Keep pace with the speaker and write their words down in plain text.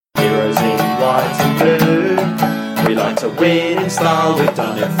white and blue. We like to win in style, we've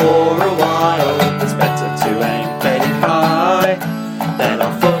done it for a while. It's better to aim fairly high, then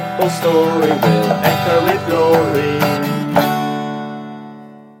our football story will echo with glory.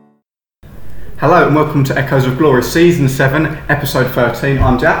 Hello and welcome to Echoes of Glory, Season 7, Episode 13.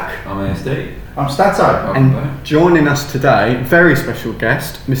 I'm Jack. I'm ASD. I'm Stato. And joining us today, very special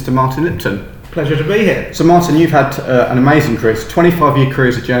guest, Mr. Martin Lipton. Pleasure to be here. So Martin, you've had an amazing career, 25-year career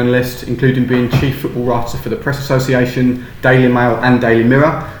as a journalist, including being Chief Football Writer for the Press Association, Daily Mail and Daily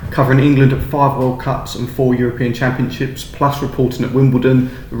Mirror, covering England at 5 World Cups and 4 European Championships, plus reporting at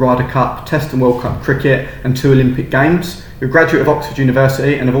Wimbledon, the Ryder Cup, Test and World Cup cricket and 2 Olympic Games. You're a graduate of Oxford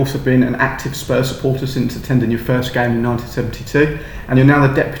University and have also been an active Spurs supporter since attending your first game in 1972, and you're now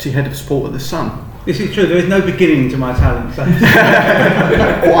the Deputy Head of Sport at The Sun. This is true, there is no beginning to my talent. So.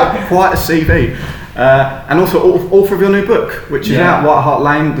 quite a CV. And also author of your new book, which is out, White Hart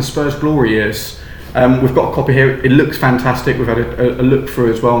Lane, The Spurs Glory Years. We've got a copy here, it looks fantastic, we've had a look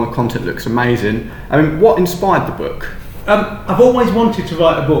through as well and the content looks amazing. I mean, what inspired the book? I've always wanted to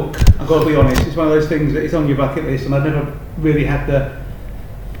write a book, I've got to be honest. It's one of those things that is on your bucket list and I've never really had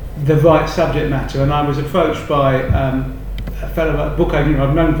the right subject matter, and I was approached by a fellow book agent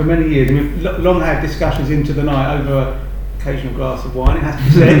I've known for many years, and we've long had discussions into the night over an occasional glass of wine, it has to be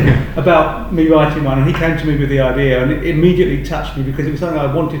said, about me writing one, and he came to me with the idea and it immediately touched me because it was something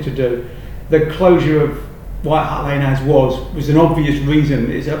I wanted to do. The closure of White Hart Lane as was an obvious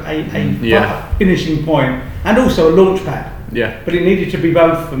reason. It's a finishing point and also a launch pad. Yeah. But it needed to be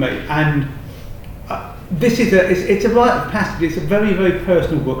both for me. And this is it's a rite of passage. It's a very, very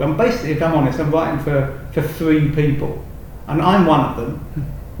personal book. And basically, if I'm honest, I'm writing for 3 people, and I'm one of them.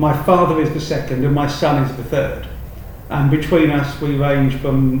 My father is the second, and my son is the third. And between us, we range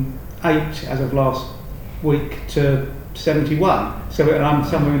from 8 as of last week to 71, so I'm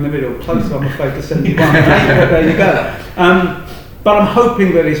somewhere in the middle, closer I'm afraid to 71. There you go. But I'm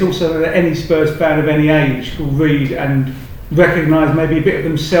hoping that it's also that any Spurs fan of any age will read and recognise maybe a bit of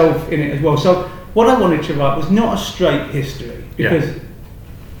themselves in it as well. So what I wanted to write was not a straight history, because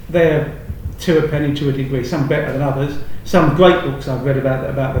they're to a penny to a degree, some better than others, some great books I've read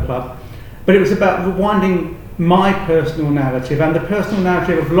about the club, but it was about rewinding my personal narrative and the personal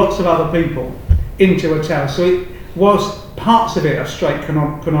narrative of lots of other people into a tale. So whilst parts of it are straight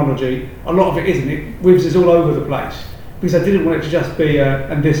chronology, a lot of it isn't. It whizzes all over the place, because I didn't want it to just be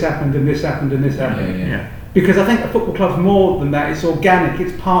and this happened and this happened and this happened. Yeah. Because I think a football club's more than that. It's organic.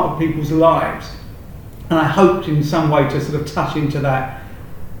 It's part of people's lives, and I hoped in some way to sort of touch into that.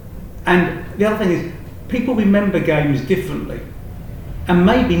 And the other thing is, people remember games differently, and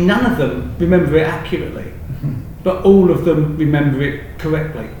maybe none of them remember it accurately, but all of them remember it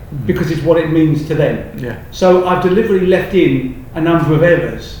correctly, because it's what it means to them. Yeah. So I've deliberately left in a number of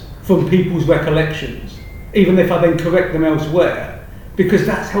errors from people's recollections, even if I then correct them elsewhere, because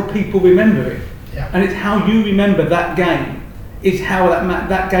that's how people remember it. Yeah. And it's how you remember that game, is how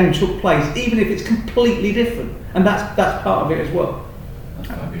that game took place, even if it's completely different. And that's part of it as well.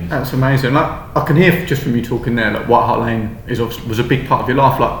 That's amazing. Like, I can hear just from you talking there, like White Hart Lane was a big part of your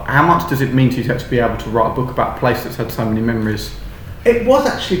life. Like, how much does it mean to you to be able to write a book about a place that's had so many memories? It was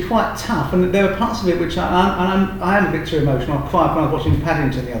actually quite tough, and there were parts of it which I am a bit too emotional. I cried when I was watching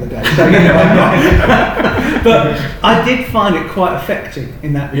Paddington the other day, so I'm not. But I did find it quite affecting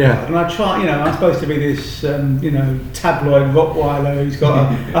in that regard. And I try, I'm supposed to be this, tabloid Rottweiler who's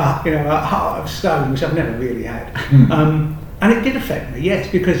got a heart of stone, which I've never really had. And it did affect me,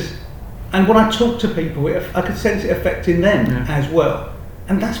 yes, and when I talked to people, I could sense it affecting them as well.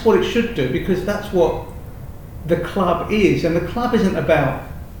 And that's what it should do, because that's what the club is. And the club isn't about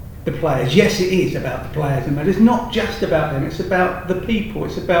the players. Yes, it is about the players, but it's not just about them. It's about the people.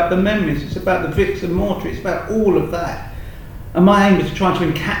 It's about the memories. It's about the bricks and mortar. It's about all of that. And my aim is to try to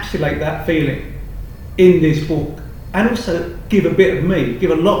encapsulate that feeling in this book, and also give a bit of me, give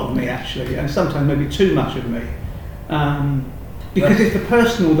a lot of me actually, and sometimes maybe too much of me. Because it's the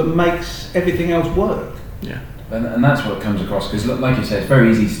personal that makes everything else work. Yeah, and that's what comes across, because like you said, it's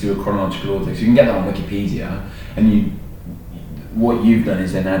very easy to do a chronological order, so you can get that on Wikipedia, and what you've done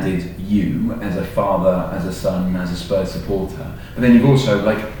is then added you as a father, as a son, as a Spurs supporter, but then you've also,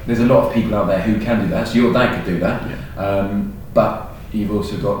 there's a lot of people out there who can do that, so your dad could do that, but you've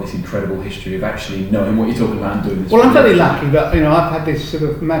also got this incredible history of actually knowing what you're talking about and doing this. Well, I'm very lucky that I've had this sort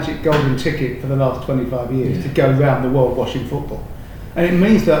of magic golden ticket for the last 25 years to go around the world watching football, and it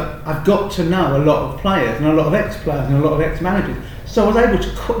means that I've got to know a lot of players and a lot of ex-players and a lot of ex-managers. So I was able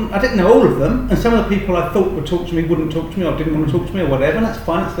to, I didn't know all of them, and some of the people I thought would talk to me wouldn't talk to me or didn't want to talk to me or whatever, and that's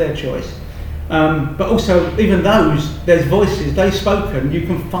fine, it's their choice. But also, even those, there's voices, they've spoken, you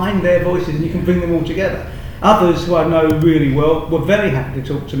can find their voices and you can bring them all together. Others who I know really well were very happy to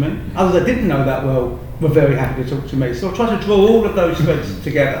talk to me. Others I didn't know that well were very happy to talk to me. So I try to draw all of those threads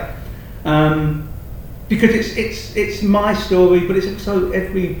together. Because it's my story, but it's also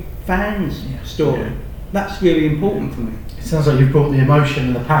every fan's story. Yeah. That's really important for me. It sounds like you've brought the emotion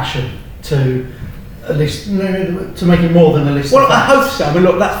and the passion to at least to make it more than a list. Well, I hope so. I mean,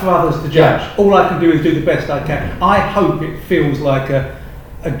 look, that's for others to judge. Yeah. All I can do is do the best I can. I hope it feels like a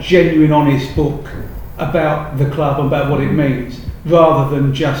genuine, honest book about the club and about what it means, rather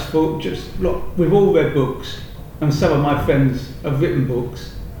than just look. We've all read books, and some of my friends have written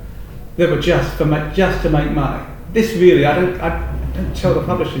books that were just to make money. This really, I don't tell the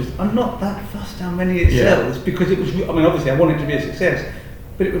publishers, I'm not that fussed how many it sells, because it was. I mean, obviously, I want it to be a success,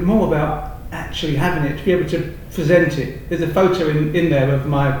 but it was more about actually having it, to be able to present it. There's a photo in there of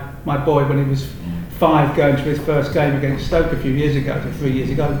my boy when he was 5 going to his first game against Stoke a few years ago, 3 years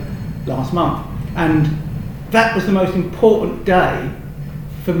ago, last month. And that was the most important day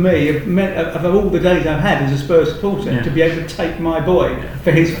for me, of all the days I've had as a Spurs supporter, to be able to take my boy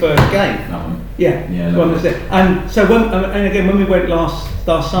for his first game. And so when we went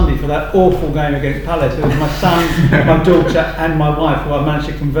last Sunday for that awful game against Palace, it was my son, my daughter and my wife who I managed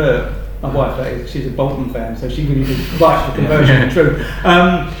to convert. My wife, that is, she's a Bolton fan, so she really did right for conversion. True.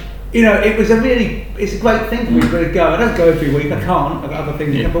 It's a great thing for me to go. I don't go every week, I can't, I've got other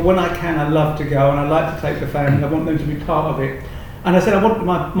things, but when I can, I love to go, and I like to take the family, I want them to be part of it. And I said, I want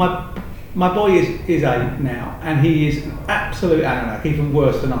my boy is 8 now, and he is an absolute animal, even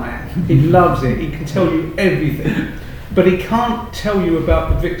worse than I am. He loves it, he can tell you everything, but he can't tell you about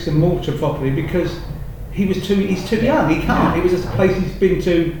the bricks and mortar properly because he's too young, he can't. It was just a place he's been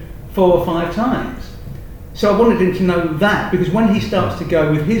to 4 or 5 times. So I wanted him to know that, because when he starts to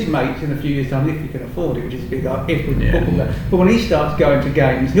go with his mates in a few years' time, if he can afford it, which is a big if with football, but when he starts going to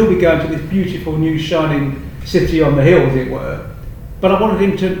games, he'll be going to this beautiful new shining city on the hill, as it were. But I wanted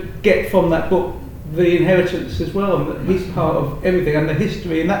him to get from that book the inheritance as well, and that he's part of everything, and the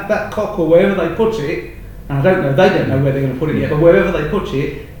history, and that cockle, wherever they put it, and I don't know, they don't know where they're going to put it yet, but wherever they put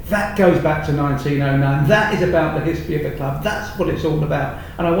it, that goes back to 1909. That is about the history of the club. That's what it's all about.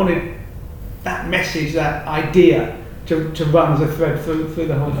 And I wanted that message, that idea, to run as a thread through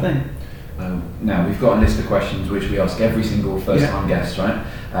the whole thing. Now, we've got a list of questions which we ask every single first-time guest, right?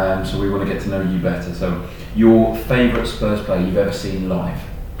 So we want to get to know you better. So, your favourite Spurs player you've ever seen live?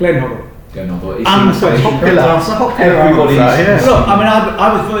 Glenn Hoddle. Glenn Hoddle. Look, I mean,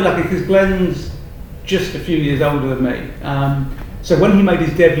 I was very lucky because Glenn's just a few years older than me. So when he made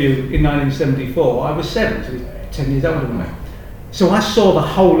his debut in 1974, I was 7, so he's 10 years older than me. So I saw the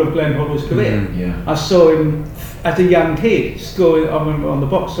whole of Glenn Hoddle's career. I saw him as a young kid scoring on the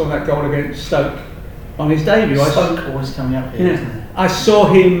box on that goal against Stoke on his debut. Stoke always coming up here, isn't it? I saw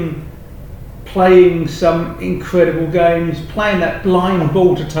him playing some incredible games, playing that blind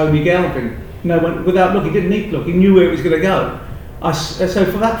ball to Tony Galvin. Without looking, he didn't need to look, he knew where it was going to go. So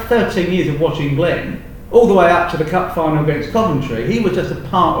for that 13 years of watching Glenn, all the way up to the cup final against Coventry, he was just a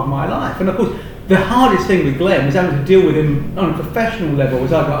part of my life. And of course, the hardest thing with Glenn was having to deal with him on a professional level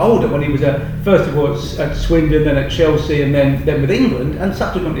as I got older, when he was first of all at Swindon, then at Chelsea, and then with England, and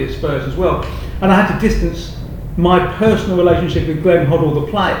subsequently at Spurs as well. And I had to distance my personal relationship with Glenn Hoddle,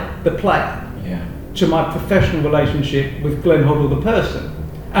 the player, to my professional relationship with Glenn Hoddle, the person.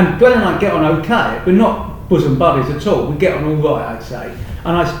 And Glenn and I get on okay. We're not bosom buddies at all. We get on all right, I'd say.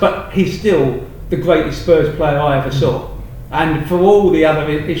 But he's still the greatest Spurs player I ever saw. And for all the other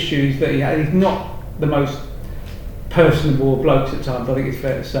issues that he had, he's not the most personable of blokes at times, I think it's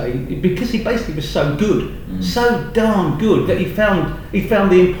fair to say, because he basically was so good, so darn good, that he found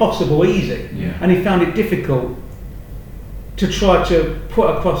the impossible easy, and he found it difficult to try to put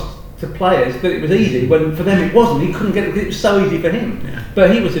across to players that it was easy, when for them it wasn't. He couldn't get it, because it was so easy for him.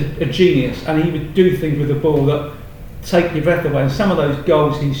 But he was a genius, and he would do things with the ball that take your breath away, and some of those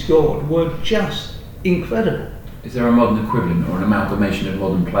goals he scored were just incredible. Is there a modern equivalent or an amalgamation of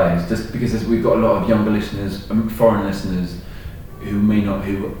modern players? Just because we've got a lot of younger listeners, foreign listeners, who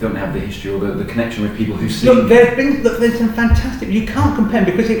don't have the history or the connection with people who've seen. Look, there's some fantastic. You can't compare,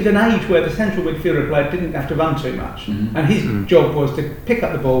 because it was an age where the central midfielder player didn't have to run too much, and his job was to pick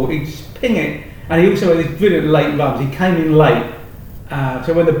up the ball, he'd ping it, and he also had these brilliant late runs. He came in late,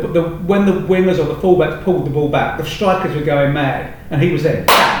 so when the wingers or the fullbacks pulled the ball back, the strikers were going mad, and he was there,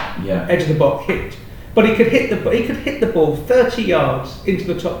 edge of the box, hit. But he could hit the ball 30 yards into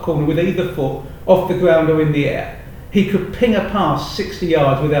the top corner with either foot, off the ground or in the air. He could ping a pass 60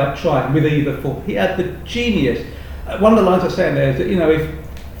 yards without trying, with either foot. He had the genius. One of the lines I say in there is that, if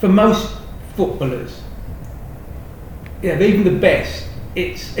for most footballers, even the best,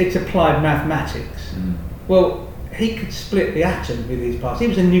 it's applied mathematics. Well, he could split the atom with his pass. He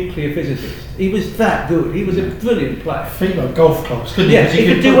was a nuclear physicist. He was that good. He was a brilliant player. I think like golf clubs, couldn't he? Yeah, 'Cause he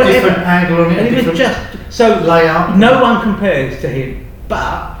could put do a whatever. different angle on it, And he was different just so layout. no one compares to him.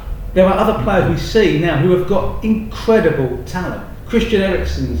 But there are other players we see now who have got incredible talent. Christian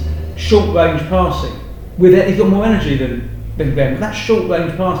Eriksen's short-range passing, he's got more energy than them. That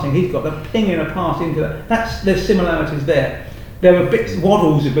short-range passing, he's got the pinging a pass into that. There's similarities there. There are bits.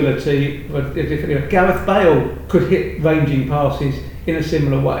 Waddle's ability. Gareth Bale could hit ranging passes in a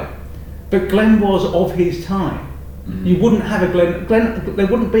similar way, but Glenn was of his time. You wouldn't have a Glenn. There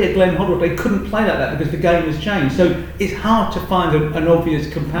wouldn't be a Glenn Hoddle. They couldn't play like that because the game has changed. So it's hard to find an obvious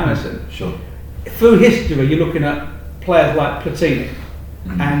comparison. Sure. Through history, you're looking at players like Platini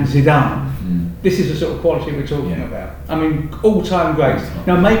and Zidane. This is the sort of quality we're talking about. I mean, all-time greats.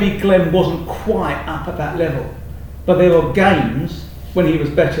 Now, maybe Glenn wasn't quite up at that level, but there were games when he was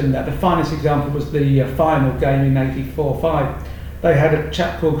better than that. The finest example was the final game in '84-5. They had a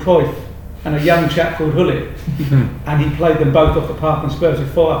chap called Cruyff and a young chap called Gullit, and he played them both off the park, and Spurs were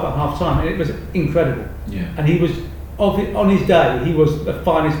 4 up at half-time, and it was incredible. Yeah. And he was, on his day, he was the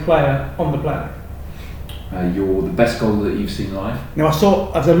finest player on the planet. You're the best goal that you've seen live? Now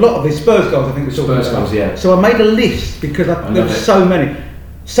there's a lot of these Spurs goals I think we're talking Spurs about. goals, yeah. So I made a list because there were so many.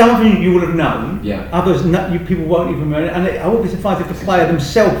 Some of them you would have known, Yeah. others people won't even remember, and I won't be surprised if the player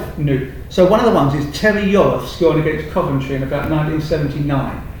themselves knew. So one of the ones is Terry Yorath scoring against Coventry in about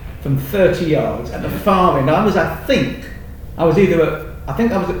 1979 from 30 yards at the far end. I think I was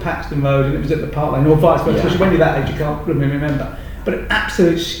at Paxton Road and it was at the Park Lane, or vice versa. Especially when you're that age, you can't really remember. But an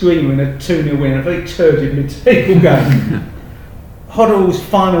absolute screamer in a 2-0 win, a very turgid mid-table game. Hoddle's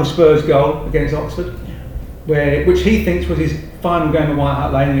final Spurs goal against Oxford, which he thinks was his final game at White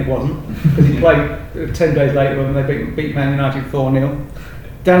Hart Lane, and it wasn't, because he played 10 days later when they beat Man United 4-0.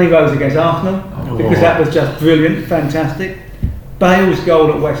 Danny Rose against Arsenal, because that was just brilliant, fantastic. Bale's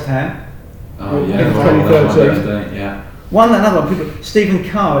goal at West Ham in 2013. Another one, Stephen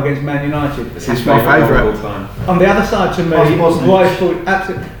Carr against Man United. It's his favourite all time. On the other side to me,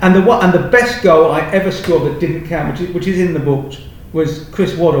 absolutely. And the best goal I ever scored that didn't count, which is in the book, was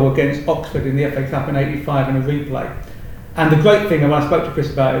Chris Waddle against Oxford in the FA Cup in '85 in a replay. And the great thing, when I spoke to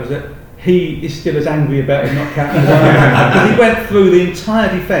Chris about it, was that he is still as angry about it not counting as I am. Because he went through the entire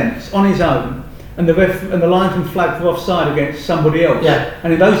defence on his own, and the linesman flagged for offside against somebody else. Yeah.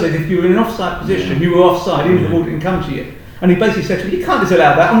 And in those days, if you were in an offside position, you were offside, even if the ball didn't come to you. And he basically said to me, "You can't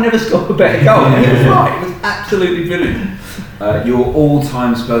disallow that. I'll never score a better goal." And he was right. It was absolutely brilliant. Your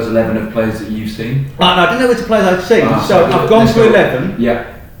all-time Spurs 11 of players that you've seen? I didn't know which players I'd seen, so I've gone through 11. Yeah.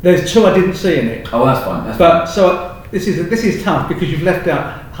 There's 2 I didn't see in it. Oh, that's fine. This is tough because you've left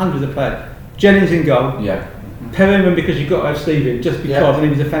out hundreds of players. Jennings in goal. Yeah. Perryman because you've got to have Steve in, just because, and he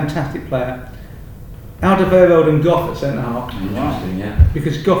was a fantastic player. Alderweireld and Goff at centre half. Interesting, yeah.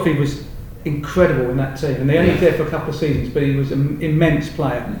 Because Goffey was incredible in that team, and they only there for a couple of seasons, but he was an immense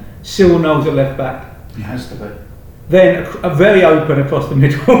player. Cyril Knowles at left back. He has to be. Then a very open across the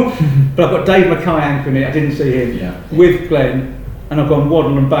middle, but I've got Dave Mackay anchoring it. I didn't see him with Glenn, and I've gone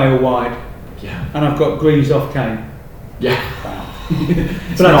Waddle and Bale wide, and I've got Greaves off Kane. Yeah.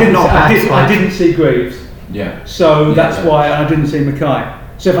 But I didn't see Greaves. Yeah. So that's why I didn't see Mackay.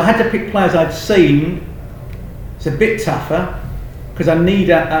 So if I had to pick players I'd seen, it's a bit tougher because I need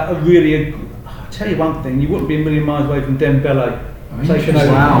a really. I'll tell you one thing: you wouldn't be a million miles away from Dembele taking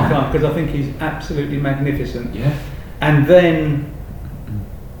over Mackay, because I think he's absolutely magnificent. Yeah. And then,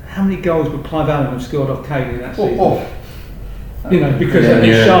 how many goals would Clive Allen have scored off Kane in that season? Because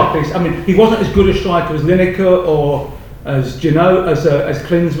his sharpest. I mean, he wasn't as good a striker as Lineker or as as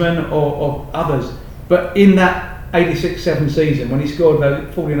Klinsmann or others. But in that 86-7 season, when he scored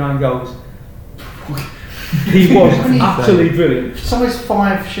those 49 goals, he was utterly brilliant. Size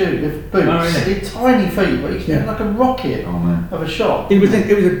 5 shoe with boots, tiny feet, but he's like a rocket of a shot. It was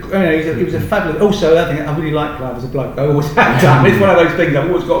a fabulous. Also, I really like Clive as a bloke. I always have done. It's one of those things I've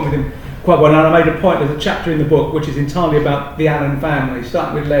always gotten with him quite well. And I made a point. There's a chapter in the book which is entirely about the Allen family,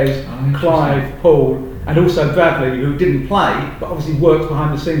 starting with Les, Clive, Paul, and also Bradley, who didn't play, but obviously worked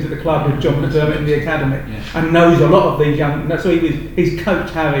behind the scenes at the club with John McDermott in the academy, and knows a lot of these young. So he's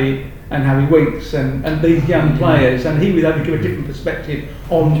coached Harry and Harry Winks and these young players, and he was able to give a different perspective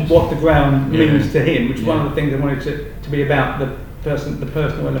on what the ground means to him, which is one of the things I wanted to be about, the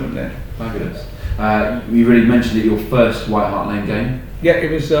personal element there. Fabulous. You already mentioned that your first White Hart Lane game. Yeah, it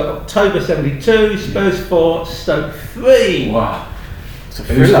was October '72. Spurs 4, Stoke 3. Wow.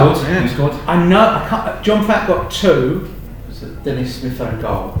 Who scored? I know. John Pratt got 2. Was it Dennis Smith own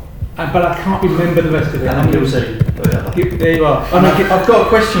goal? but I can't remember the rest of it. And you'll see. There you are. I've got a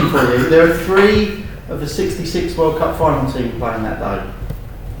question for you. There are 3 of the 66 World Cup final team playing that day.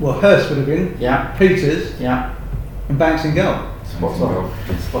 Well, Hurst would have been. Yeah. Peters. Yeah. And Banks in goal. Spot on.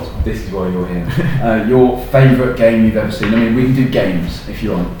 This is why you're here. Your favourite game you've ever seen? I mean, we can do games if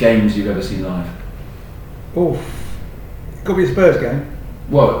you want. Games you've ever seen live. Oof. Got to be a Spurs game.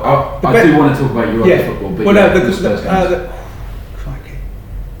 Well, I do want to talk about your other football, but well, the Spurs games. Crikey.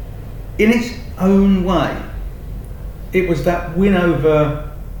 In its own way, it was that win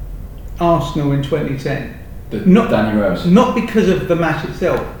over Arsenal in 2010. Danny Rose. Not because of the match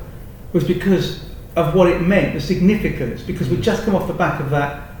itself, it was because of what it meant, the significance, because we'd just come off the back of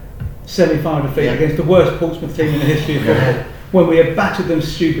that semi-final defeat against the worst Portsmouth team in the history of football, when we had battered them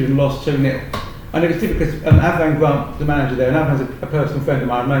stupid and lost 2-0. And it was difficult because Avram Grant, the manager there, and Avram's a personal friend of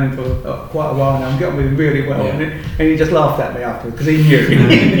mine, I've known him for quite a while now, I'm getting with him really well, and he just laughed at me afterwards, because he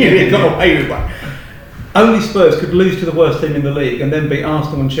knew he'd got away with one. Only Spurs could lose to the worst team in the league and then beat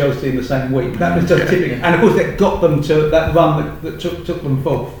Arsenal and Chelsea in the same week. That was just typical. And of course that got them to that run that took them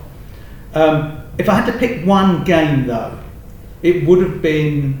fourth. If I had to pick one game though, it would have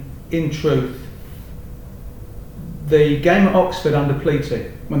been, in truth, the game at Oxford under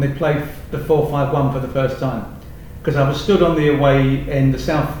Pleaty, when they played the 4-5-1 for the first time. Because I was stood on the away end, the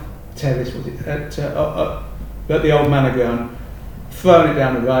South Terrace, was it, at the old Manor Ground, throwing it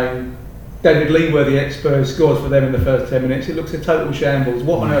down the rain. David Leeworthy, ex-Spurs, scores for them in the first 10 minutes. It looks a total shambles.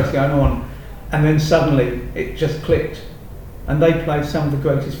 What on earth's going on? And then suddenly it just clicked. And they played some of the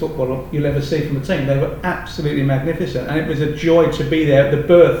greatest football you'll ever see from a team. They were absolutely magnificent. And it was a joy to be there at the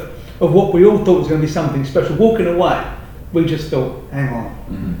birth of what we all thought was going to be something special. Walking away, we just thought, hang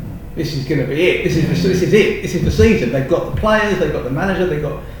on, this is going to be it. This is it. This is the season. They've got the players, they've got the manager, they've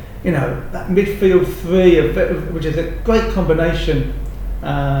got, that midfield three, which is a great combination.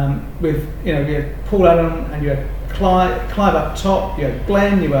 With you had Paul Allen and you had Clive up top, you had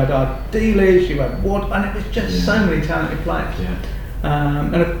Glenn, you had Ardiles, you had Watt, and it was just so many talented players.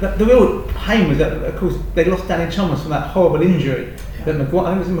 And the real pain was that, of course, they lost Danny Thomas from that horrible injury that Maguire,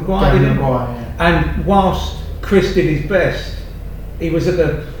 I think it was Maguire, and whilst Chris did his best, he was at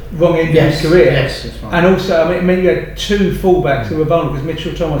the wrong end of his career. Yes, that's right. And also, I mean, you had 2 fullbacks who were vulnerable, because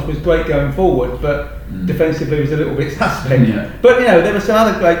Mitchell Thomas was great going forward, but defensively was a little bit suspect. But there were some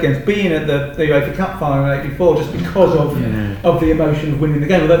other great games. Being at the UEFA Cup final in '84, just because of the emotion of winning the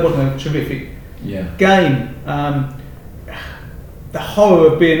game. Well, that wasn't a terrific game. The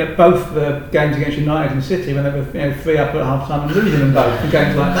horror of being at both the games against United and City when they were 3 up at half time and losing them both, and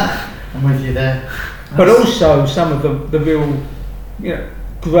games like that. I'm with you there. But also some of the real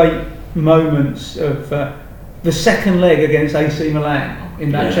great moments of the second leg against AC Milan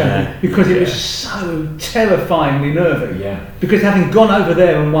in that Champions, because it was so terrifyingly nervy. Because having gone over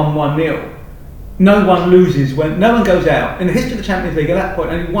there and won 1-0, no one loses when no one goes out. In the history of the Champions League at that point,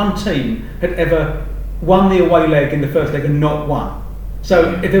 only one team had ever won the away leg in the first leg and not won.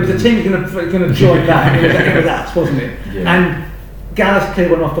 So if there was a team going to join that, it was us, wasn't it? And Gallus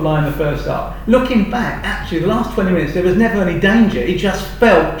cleared one off the line the first half. Looking back, actually, the last 20 minutes, there was never any danger. He just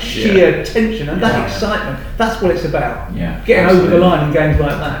felt sheer tension and that excitement. That's what it's about. Getting over the line in games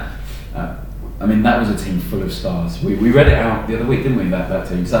like that. I mean, that was a team full of stars. We read it out the other week, didn't we, that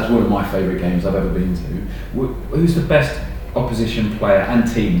team? So that's one of my favourite games I've ever been to. Who's the best opposition player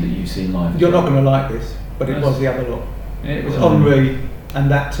and team that you've seen live? You're not going to like this, but it was the other lot. It was Henry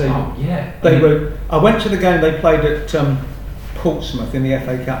and that team. I went to the game they played at Portsmouth in the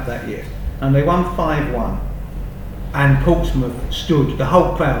FA Cup that year, and they won 5-1, and Portsmouth stood, the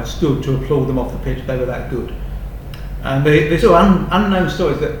whole crowd stood to applaud them off the pitch. They were that good. And the sort of unknown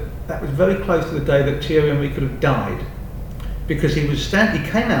stories that was very close to the day that Thierry Henry could have died, because he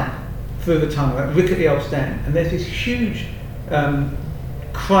came out through the tunnel, that rickety old stand, and there's this huge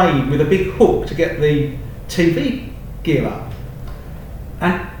crane with a big hook to get the TV gear up,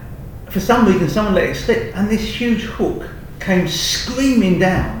 and for some reason someone let it slip, and this huge hook came screaming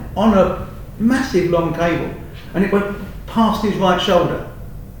down on a massive long cable, and it went past his right shoulder.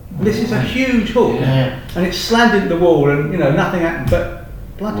 This is a huge hook, and it slammed into the wall, and nothing happened. But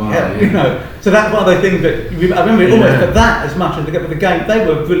bloody hell, So that's one of the things that I remember it almost for that as much as the game. They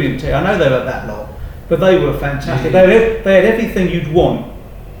were brilliant too. I know they were that lot, but they were fantastic. They had everything you'd want.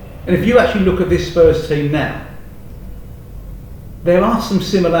 And if you actually look at this Spurs team now, there are some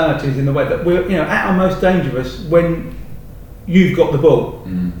similarities in the way that we're at our most dangerous when you've got the ball,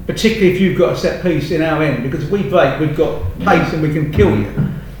 particularly if you've got a set piece in our end, because if we break, we've got pace and we can kill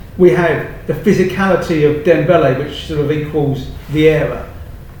you. We have the physicality of Dembele, which sort of equals the era.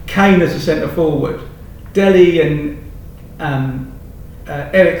 Kane as a centre forward, Dele and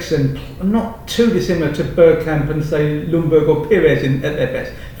Ericsson, not too dissimilar to Bergkamp and say Lundberg or Pires at their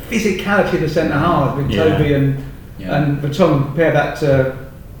best. Physicality of the centre half with Toby and Vertonghen. Compare that to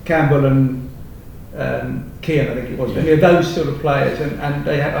Campbell and Keane, I think it was. Yeah. Those sort of players, and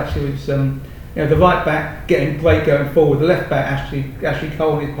they had actually was the right back getting great going forward, the left back Ashley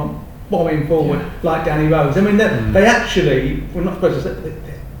Cole is bombing forward like Danny Rose. I mean, they actually, we're not supposed to say,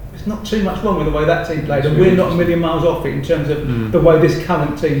 there's not too much wrong with the way that team played, and we're not a million miles off it in terms of the way this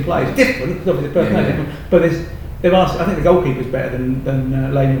current team plays. Different, because obviously the personality different, but I think the goalkeeper's better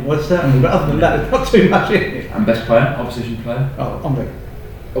than Lehmann was, certainly, but other than that, there's not too much in it. And best player, opposition player? Oh, Henry.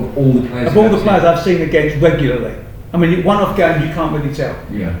 Of all the players? Of all the players I've seen against regularly. I mean, one-off games you can't really tell.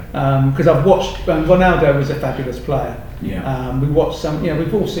 Yeah. Because I've watched, Ronaldo was a fabulous player. Yeah. We watched some,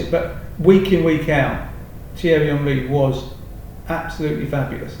 we've all seen, but week in, week out, Thierry Henry was absolutely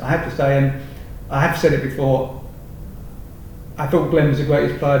fabulous. I have to say, and I have said it before, I thought Glenn was the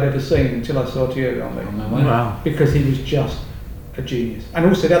greatest player I'd ever seen until I saw Thierry Henry. Oh, no way. Wow. Because he was just a genius. And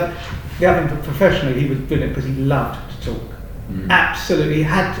also, the other thing, professionally, he was brilliant because he loved to talk. Absolutely, he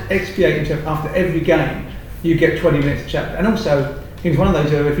had to expiate himself after every game. You get 20 minutes to chat, and also he was one of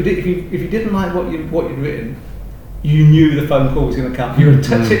those who, if you didn't like what you'd written, you knew the phone call was going to come. You were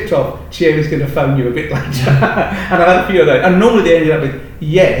tipped off. Thierry's going to phone you a bit later, and I had a few of those. And normally they ended up with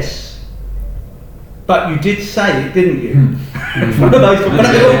yes, but you did say it, didn't you? One of those.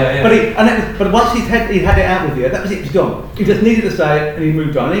 But once he'd had it out with you, that was it. It was gone. He just needed to say it, and he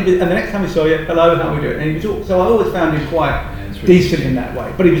moved on. And the next time he saw you, hello, how are we doing? And he was so I always found him quite decent in that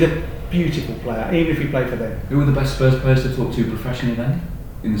way. But he was a beautiful player, even if he played for them. Who were the best Spurs players to talk to professionally then,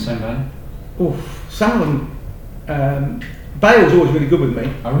 in the same vein? Some of them. Bale's always really good with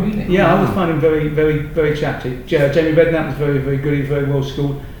me. Oh really? Yeah, I always find him very, very, very chatty. Jamie Redknapp was very, very good. He's very well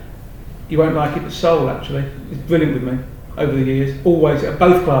schooled. You won't like it, but Sol actually is brilliant with me over the years. Always at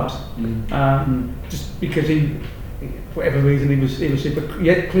both clubs, just because for whatever reason he was super.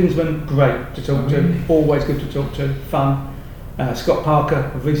 Yeah, Klinsmann, great to talk to. Always good to talk to. Fun. Scott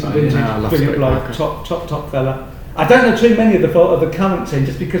Parker of recent vintage, brilliant bloke, top fella. I don't know too many of the current team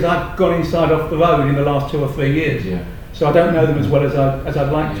just because I've gone inside off the road in the last 2 or 3 years. Yeah. So I don't know them as well as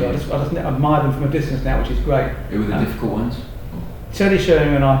I'd like to. I just admire them from a distance now, which is great. Who were the difficult ones? Teddy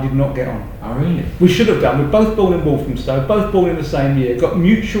Sheringham and I did not get on. Oh really? We should have done. We're both born in Walthamstow, both born in the same year, got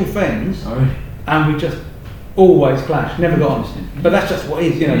mutual friends, and we just always clashed, never got on. But that's just what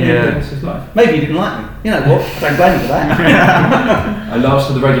it is, This is life. Maybe he didn't like me. You know what? I don't blame him for that. And last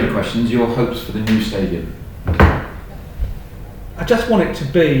of the regular questions, your hopes for the new stadium? I just want it to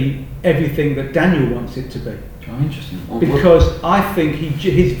be everything that Daniel wants it to be. Oh, interesting. Because I think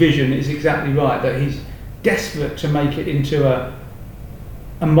his vision is exactly right, that he's desperate to make it into a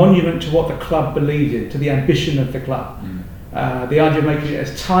monument to what the club believes in, to the ambition of the club. The idea of making it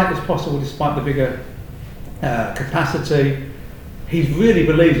as tight as possible despite the bigger capacity. He really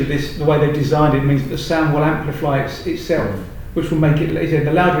believes that the way they've designed it means that the sound will amplify itself, which will make it, he said,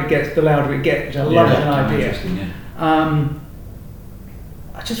 the louder it gets, the louder it gets, which I love as an idea.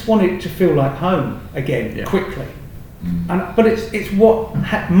 I just want it to feel like home again, quickly. But it's what,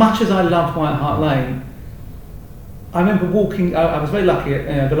 much as I loved White Hart Lane, I remember walking, I was very lucky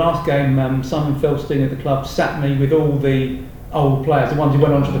at the last game, Simon Feldstein at the club sat me with all the old players, the ones who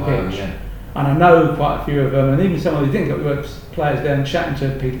went onto the pitch. And I know quite a few of them, and even some of the didn't get players there, and chatting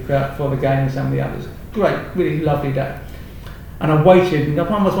to Peter Crouch before the game and some of the others. Great, really lovely day. And I waited, and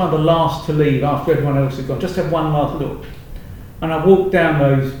I was one of the last to leave after everyone else had gone, just to have one last look. And I walked down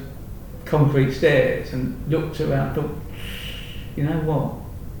those concrete stairs and looked around and thought, you know what?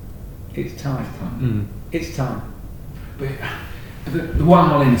 It's time. It's time. But the White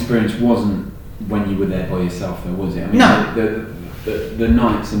Hart Lane experience wasn't when you were there by yourself, though, was it? I mean, no. The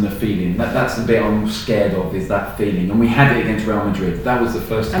nights and the feeling, that's the bit I'm scared of, is that feeling. And we had it against Real Madrid. That was the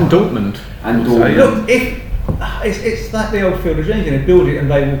first time. And Dortmund. Look, it's like the old Field of Dreams, they build it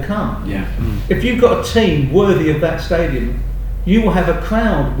and they will come. Yeah. If you've got a team worthy of that stadium, you will have a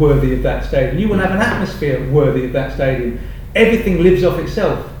crowd worthy of that stadium. You will have an atmosphere worthy of that stadium. Everything lives off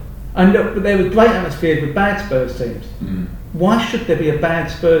itself. And look, there were great atmospheres with bad Spurs teams. Why should there be a bad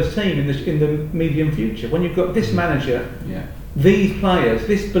Spurs team in the medium future when you've got this manager, these players,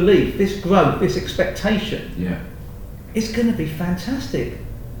 this belief, this growth, this expectation? It's going to be fantastic.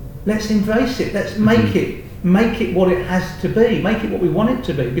 Let's embrace it. Let's make it what it has to be. Make it what we want it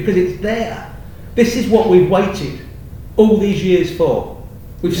to be, because it's there. This is what we've waited all these years for.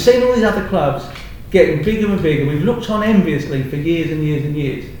 We've seen all these other clubs getting bigger and bigger. We've looked on enviously for years and years and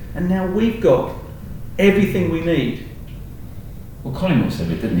years, and now we've got everything we need. Well, Collingwood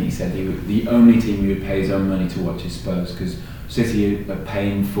said it, didn't he? He said the only team he would pay his own money to watch is Spurs, because City are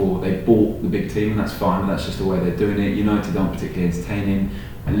paying for, they bought the big team, and that's fine, that's just the way they're doing it. United aren't particularly entertaining,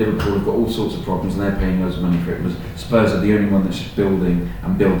 and Liverpool have got all sorts of problems, and they're paying loads of money for it. Whereas Spurs are the only one that's just building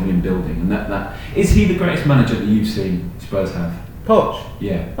and building and building. And that is he the greatest manager that you've seen Spurs have? Poch?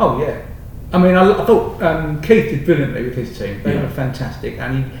 Yeah. Oh yeah. I mean, I thought Keith did brilliantly with his team. They Yeah. were fantastic,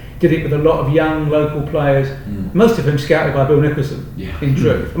 and he did it with a lot of young local players, most of them scouted by Bill Nicholson, Yeah. in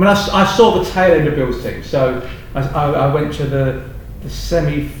truth. I mean, I saw the tail end of Bill's team, so I went to the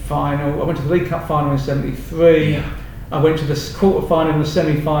semi-final, I went to the League Cup final in '73, Yeah. I went to the quarter-final and the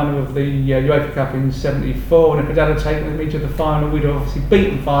semi-final of the UEFA Cup in '74, and if Dad had taken me to the final, we'd have obviously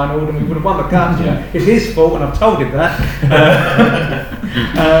beaten final, and we would have won the cup. Yeah. It's his fault, and I've told him that.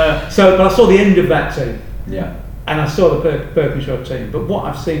 But I saw the end of that team. Yeah. And I saw the Birkenshaw team, but what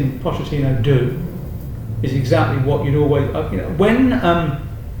I've seen Pochettino do is exactly what you'd always,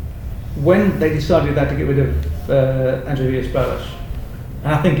 when they decided they had to get rid of Andrea Villas-Boas,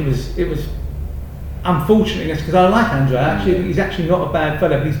 and I think it was unfortunately, because I like Andrea, actually he's actually not a bad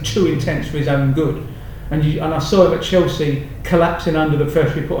fellow, but he's too intense for his own good, and I saw him at Chelsea collapsing under the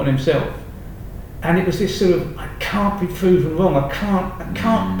pressure he put on himself. And it was this sort of, I can't be proven wrong, I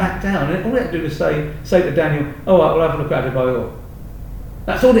can't back down. And all he had to do was say to Daniel, all right, we'll have a look at Adebayor.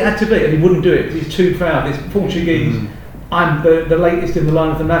 That's all it had to be, and he wouldn't do it because he's too proud. This Portuguese, I'm the latest in the line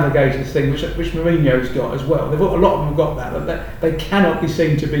of the navigators thing, which Mourinho's got as well. A lot of them have got that, but they cannot be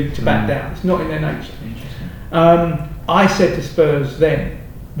seen to back down. It's not in their nature. I said to Spurs then,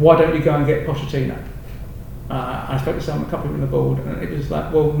 why don't you go and get Pochettino? I spoke to someone, a couple of them on the board, and it was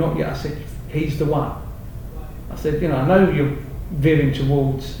like, well, not yet. I said, he's the one. I said, I know you're veering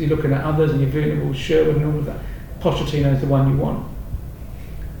towards, you're looking at others and you're veering towards Sherwood and all of that. Pochettino's the one you want.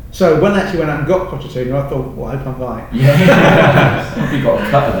 So when I actually went out and got Pochettino, I thought, well, I hope I'm right. Yeah. You got a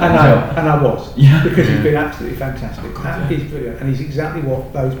cut of that. And I was. Yeah. Because he's been absolutely fantastic. He's brilliant. And he's exactly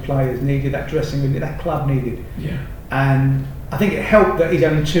what those players needed, that dressing room, that club needed. Yeah. And I think it helped that he's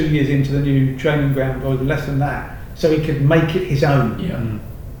only 2 years into the new training ground, or less than that, so he could make it his own. Yeah.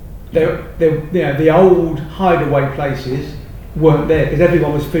 The old hideaway places weren't there because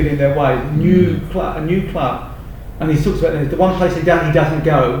everyone was feeling their way. A new club, and he talks about this. The one place he doesn't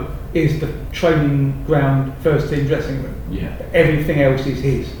go is the training ground, first team dressing room. Yeah. Everything else is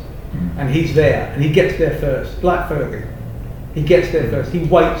his, and he's there, and he gets there first, like Fergie. He gets there first. He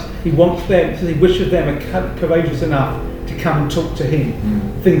waits. He wants them. So he wishes them are courageous enough to come and talk to him.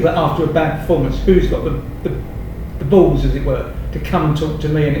 Things like after a bad performance, who's got the balls, as it were, to come and talk to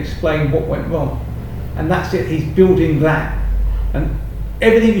me and explain what went wrong. And that's it, he's building that. And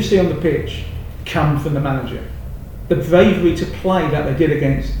everything you see on the pitch comes from the manager. The bravery to play that they did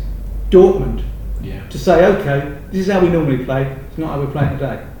against Dortmund, to say, okay, this is how we normally play, it's not how we're playing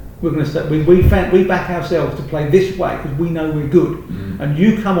today. We're going to say, we back ourselves to play this way because we know we're good. And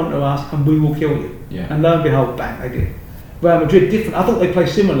you come onto us and we will kill you. Yeah. And lo and behold, bang, they did. Real Madrid, different. I thought they played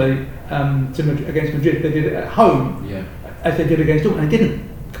similarly against Madrid. They did it at home. Yeah. As they did against Dortmund, and they didn't.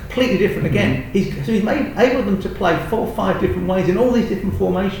 Completely different again. He's able them to play 4 or 5 different ways in all these different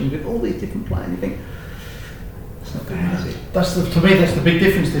formations with all these different players. You think it's not bad, is it? To me, that's the big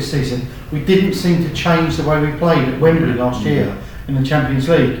difference this season. We didn't seem to change the way we played at Wembley last year in the Champions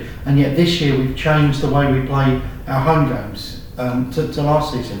League, and yet this year we've changed the way we play our home games to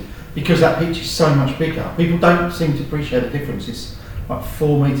last season because that pitch is so much bigger. People don't seem to appreciate the difference. It's like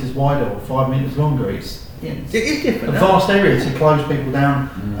 4 metres wider or 5 metres longer. It is different. A vast area to close people down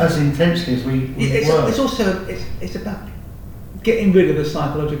as intensely as we were. It's also it's about getting rid of the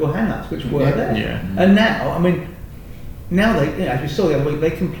psychological hang-ups which were there. Yeah. And now, they, as we saw the other week,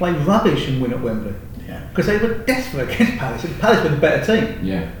 they can play rubbish and win at Wembley. Because they were desperate against Palace, and Palace were the better team.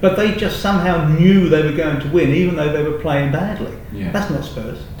 Yeah. But they just somehow knew they were going to win, even though they were playing badly. Yeah. That's not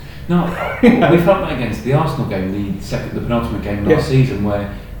Spurs. No, we felt that against the Arsenal game, the penultimate game last season,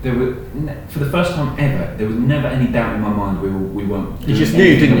 where there were, for the first time ever, there was never any doubt in my mind we weren't. You just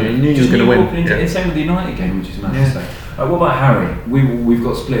knew, didn't you? You knew you were going to win. It's same with the United game, which is Manchester. What about Harry? We've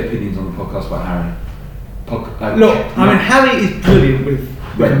got split opinions on the podcast about Harry. Harry is brilliant with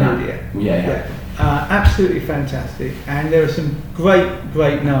media. Yeah. Absolutely fantastic, and there are some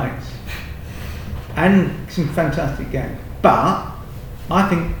great nights and some fantastic games. But I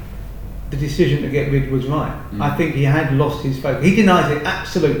think the decision to get rid was right. I think he had lost his focus. He denies it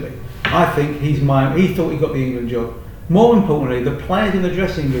absolutely. I think he thought he got the England job. More importantly, the players in the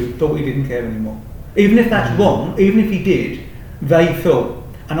dressing room thought he didn't care anymore. Even if that's wrong, even if he did, they thought,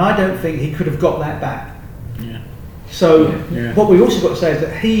 and I don't think he could have got that back. So what we also got to say is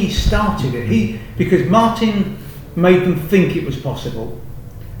that he started it. Because Martin made them think it was possible.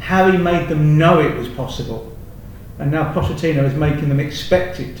 Harry made them know it was possible. and now Pochettino is making them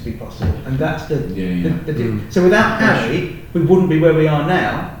expect it to be possible, and that's the so without Harry, we wouldn't be where we are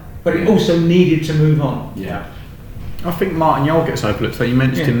now. But it also needed to move on. Yeah. I think Martin Jol gets overlooked. So you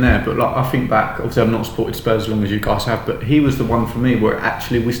mentioned him there, but like I think back. Obviously, I've not supported Spurs as long as you guys have, but he was the one for me where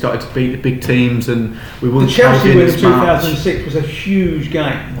actually we started to beat the big teams and we The wouldn't. Chelsea win in 2006 was a huge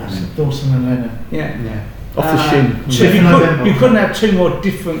game. Dawson and Lennon. Yeah. Off the shin. So you couldn't have two more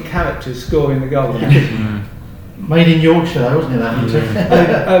different characters scoring the goal. Made in Yorkshire, though, wasn't it?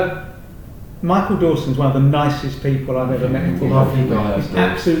 That Michael Dawson's one of the nicest people I've ever met in football. Lovely guy. He's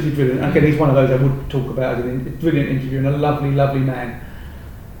absolutely brilliant. Again, he's one of those I would talk about as a brilliant interview and a lovely, lovely man.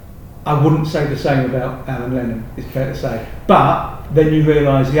 I wouldn't say the same about Alan Lennon, it's fair to say. But then you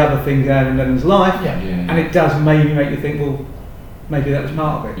realise the other things in Alan Lennon's life, and it does maybe make you think, well, maybe that was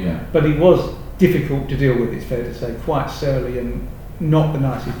part of it. Yeah. But he was difficult to deal with, it's fair to say, quite surly and not the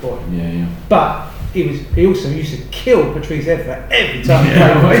nicest boy. But he also used to kill Patrice Evra every time he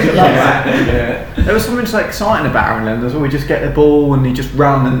played. I used to love that. There was something so exciting about Aaron Lennon. As well, we just get the ball and he just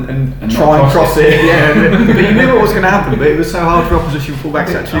run and try and cross it. But you knew what was going to happen. But it was so hard for opposition fullbacks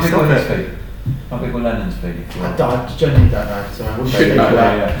to actually stop it. How big were Lennon's feet? I genuinely don't know, so I wouldn't Should say know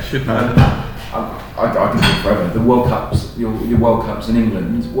that. that. Should know. I can talk forever. The World Cups, your World Cups in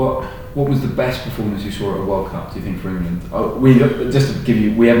England. What was the best performance you saw at a World Cup, do you think, for England? We haven't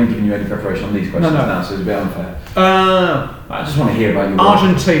given you any preparation on these questions now, so it's a bit unfair. I just want to hear about your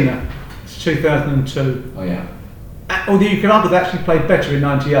Argentina, it's 2002. Oh yeah. Although you could argue they actually played better in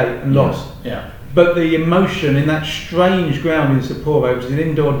 '98 and lost. Yeah. But the emotion in that strange ground in Sapporo, which is an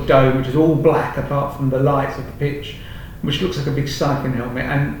indoor dome, which is all black apart from the lights of the pitch, which looks like a big cycling helmet,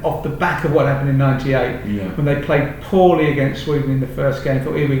 and off the back of what happened in '98, when they played poorly against Sweden in the first game,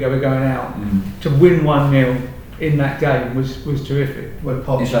 thought, here we go, we're going out. To win 1-0 in that game was terrific.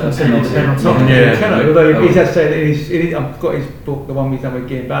 Although he has said, I've got his book, the one we've done with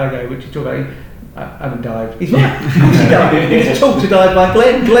Guillaume Balaguer, which he talked about. I haven't dived. He's right. Of course he dived. He was taught to dive by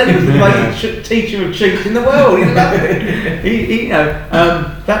Glenn. Glenn was the greatest teacher of cheats in the world. He loved it.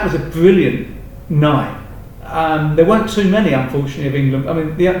 That was a brilliant night. There weren't too many, unfortunately, of England. I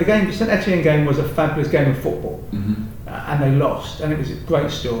mean, the game, the St Etienne game was a fabulous game of football, and they lost, and it was a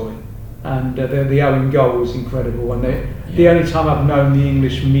great story. And the Owen goal was incredible. And the only time I've known the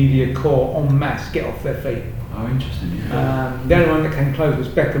English media corps en masse get off their feet. Oh, interesting. The only one that came close was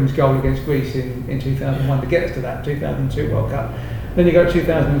Beckham's goal against Greece in 2001 to get us to that 2002 World Cup. Then you go to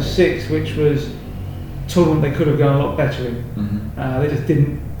 2006, which was a tournament they could have gone a lot better in. They just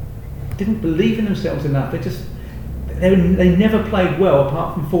didn't believe in themselves enough. They never played well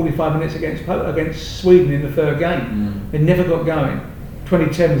apart from 45 minutes against Sweden in the third game. They never got going.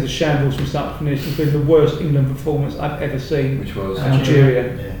 2010 was a shambles from start to finish. It's been the worst England performance I've ever seen. Which was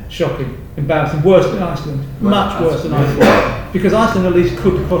Algeria. Shocking, embarrassing, worse than Iceland, much worse than Iceland. Because Iceland at least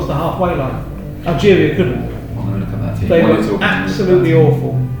could cross the halfway line. Algeria couldn't. I'm going to look at that team. They were absolutely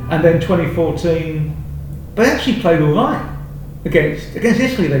awful. And then 2014, they actually played all right. Against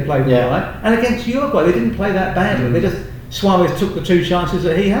Italy they played all right, and against Uruguay they didn't play that badly. They just Suarez took the two chances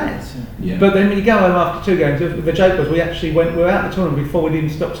that he had. But then when you go home after two games, the joke was we were out the tournament before we even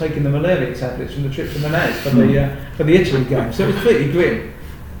stopped taking the malaria tablets from the trip to Menez for the Italy game. So it was pretty grim.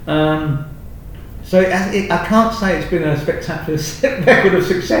 So I can't say it's been a spectacular record of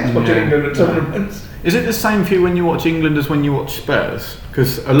success watching England at tournaments. Is it the same for you when you watch England as when you watch Spurs?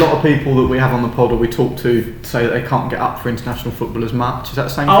 Because a lot of people that we have on the pod or we talk to say that they can't get up for international football as much. Is that the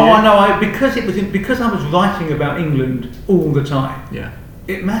same for you? I know. Because I was writing about England all the time. Yeah.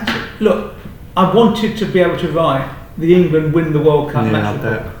 It mattered. Look, I wanted to be able to write the England win the World Cup match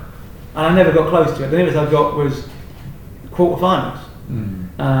report, and I never got close to it. The nearest I got was quarterfinals.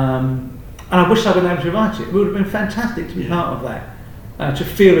 And I wish I'd been able to write it. It would have been fantastic to be part of that. To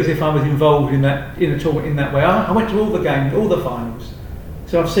feel as if I was involved in a tournament in that way. I went to all the games, all the finals.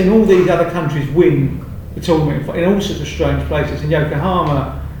 So I've seen all these other countries win the tournament in all sorts of strange places. In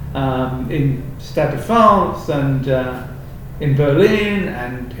Yokohama, in Stade de France, and in Berlin,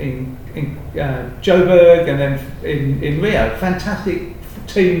 and in Joburg, and then in Rio. Fantastic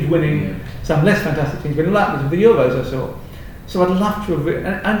teams winning, some less fantastic teams winning. That was the Euros I saw. So I'd love to have written,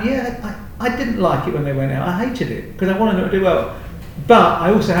 and I didn't like it when they went out. I hated it because I wanted them to do well. But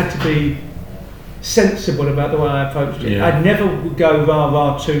I also had to be sensible about the way I approached it. I'd never go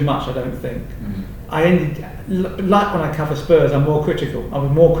rah-rah too much, I don't think. I ended, like when I cover Spurs, I'm more critical. I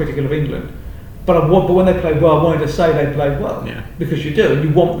was more critical of England. But when they played well, I wanted to say they played well. Because you do, and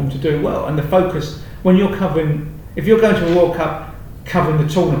you want them to do well. And the focus, when you're covering, if you're going to a World Cup covering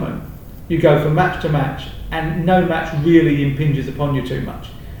the tournament, you go from match to match, and no match really impinges upon you too much.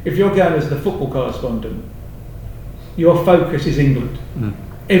 If you're going as the football correspondent, your focus is England.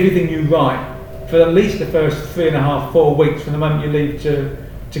 Everything you write for at least the first 3.5, 4 weeks from the moment you leave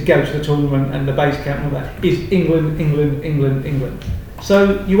to go to the tournament and the base camp and all that is England, England, England, England.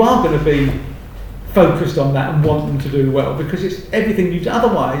 So you are going to be focused on that and want them to do well because it's everything you do.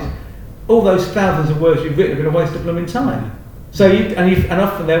 Otherwise, all those thousands of words you've written are going to waste a blooming time. So and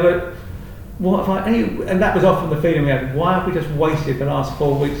often there were, what have and that was often the feeling we had. Why have we just wasted the last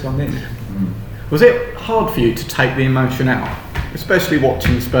 4 weeks on this? Was it hard for you to take the emotion out, especially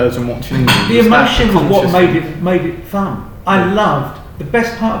watching Spurs and watching England? The emotion was what made it fun. I loved the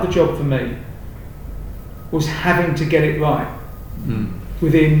best part of the job for me was having to get it right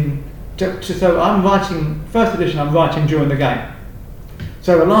within. So I'm writing first edition. I'm writing during the game.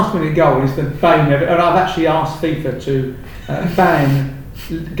 So a last-minute goal is the bane of it, and I've actually asked FIFA to ban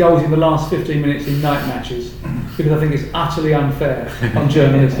goals in the last 15 minutes in night matches because I think it's utterly unfair on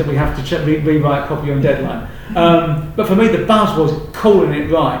journalists that we have to rewrite copy on deadline. But for me, the buzz was calling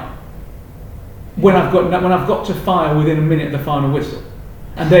it right when I've got to fire within a minute of the final whistle,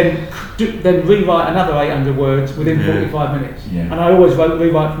 and then rewrite another 800 words within 45 minutes. Yeah. And I always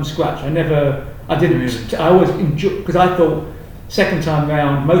rewrite from scratch. I always enjoy because I thought second time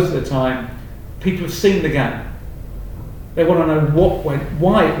round, most of the time, people have seen the game. They want to know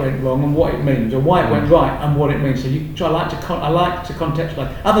why it went wrong and what it means, or why it went right and what it means. So I like to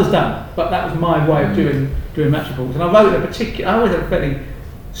contextualise. Others don't, but that was my way of doing match reports. And I wrote I always had a fairly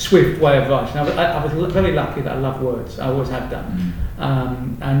swift way of writing. I was very lucky that I love words. I always have done.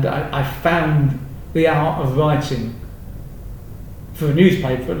 And I found the art of writing for a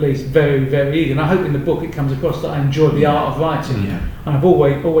newspaper, at least, very, very easy. And I hope in the book it comes across that I enjoy the art of writing. And I've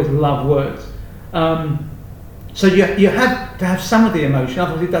always loved words. So you have to have some of the emotion,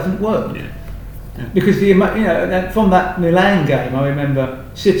 otherwise it doesn't work. Because from that Milan game, I remember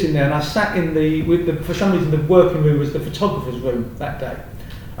sitting there, and I sat for some reason the working room was the photographer's room that day,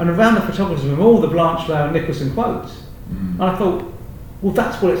 and around the photographer's room all the Blanchflower and Nicholson quotes, and I thought, well,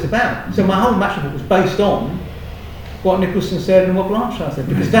 that's what it's about. So my whole match report was based on what Nicholson said and what Blanchflower said,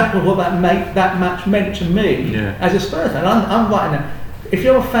 because that was what that match meant to me as a Spurs fan. I'm writing that. If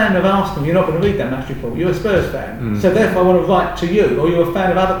you're a fan of Arsenal, you're not going to read that match report. You're a Spurs fan. So therefore I want to write to you, or you're a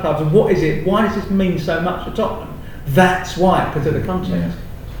fan of other clubs, and what is it? Why does this mean so much to Tottenham? That's why, because of the context.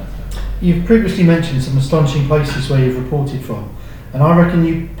 You've previously mentioned some astonishing places where you've reported from, and I reckon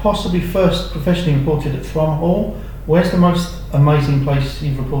you possibly first professionally reported at Thrum Hall. Where's the most amazing place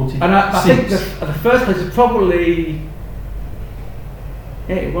you've reported? And I think the first place is probably...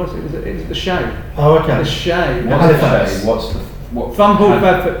 it was the Shade. Oh, okay. The Shade. Thrum Hall,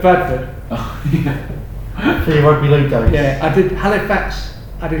 Bradford. For your rugby league days. Yeah, I did Halifax.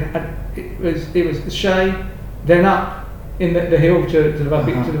 It was the Shade, then up in the hill to the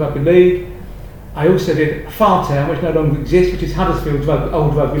rugby league. I also did Fartown, which no longer exists, which is Huddersfield's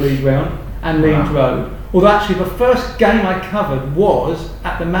old rugby league ground, and Leeds Road. Although actually the first game I covered was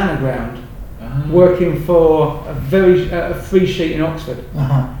at the Manor Ground, working for a free sheet in Oxford,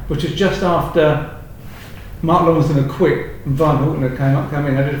 which was just after Mark Lawson had quit and Brian Horton had come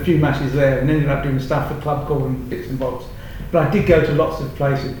in. I did a few matches there and ended up doing stuff for Club Call and bits and bobs. But I did go to lots of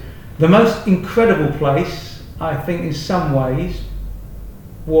places. The most incredible place, I think in some ways,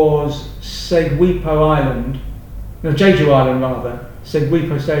 was Jeju Island rather,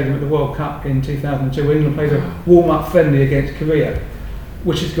 Seguipo Stadium at the World Cup in 2002, where England played a warm-up friendly against Korea,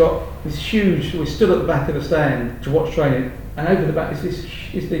 which has got this huge. We stood at the back of the stand to watch training, and over the back is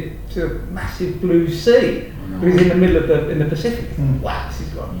the sort of massive blue sea. It's in the middle of in the Pacific. Wow, this is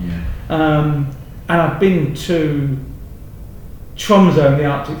great. And I've been to Tromsø in the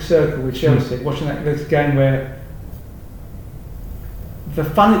Arctic Circle with Chelsea, watching this game where the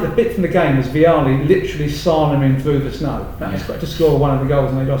bit from the game was Vialli literally salming through the snow. That was to score one of the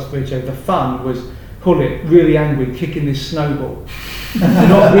goals, and they lost 3-2. The fun was Hullet, really angry, kicking this snowball,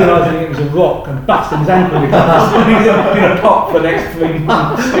 not realising it was a rock and busting his ankle because he's in a pot for the next 3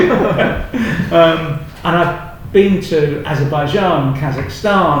 months. And I've been to Azerbaijan,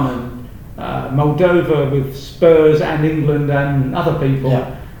 Kazakhstan, and Moldova with Spurs and England and other people,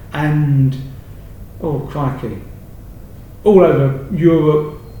 and oh crikey, all over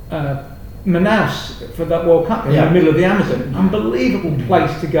Europe. Manaus for that World Cup in the middle of the Amazon, unbelievable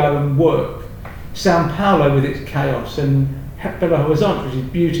place to go and work. Sao Paulo with its chaos, and Belo Horizonte, which is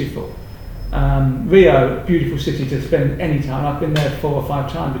beautiful. Rio, beautiful city to spend any time. I've been there 4 or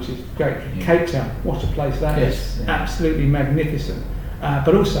 5 times, which is great. Cape Town, what a place that is. Absolutely magnificent.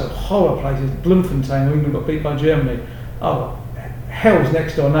 But also horror places, Bloemfontein, where England got beat by Germany. Oh, hell's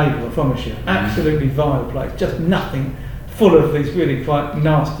next door neighbour, I promise you. Absolutely vile place, just nothing, full of these really quite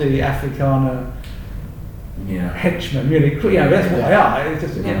nasty Afrikaner henchmen, really. That's what they are. It's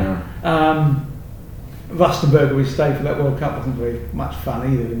just, Rustenberger, we stayed for that World Cup, wasn't very much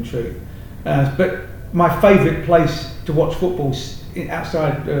fun either, in truth. But my favourite place to watch football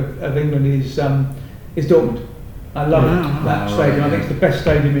outside of England is Dortmund. I love that stadium. I think it's the best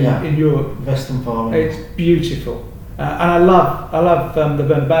stadium in Europe. Westernfalen. It's beautiful, and I love the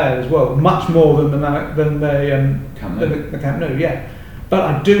Bernabeu as well, much more than the Camp Nou. Yeah, but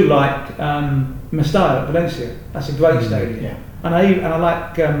I do like Mestalla at Valencia. That's a great stadium. Yeah. And I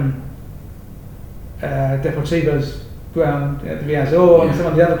like Deportivo's ground at the Riazor and some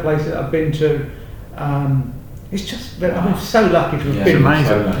of the other places that I've been to. It's just I've been so lucky to have been.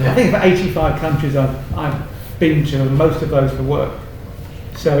 Amazing. I think about 85 countries I've been to, and most of those for work.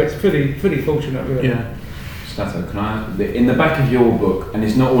 So it's pretty fortunate, really. Yeah. Stato, can I? In the back of your book, and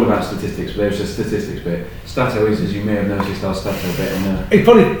it's not all about statistics, but there's a statistics bit. Stato is, as you may have noticed, our Stato bit. You'd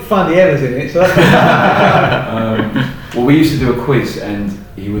probably find the errors in it. So that's well, we used to do a quiz, and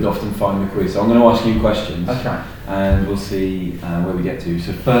he would often find the quiz. So I'm going to ask you questions, and we'll see where we get to.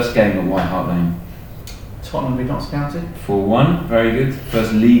 So first game at White Hart Lane. Tottenham be not scouted? 4-1, very good.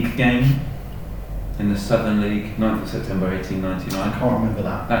 First league game in the Southern League, 9th of September 1899. I can't remember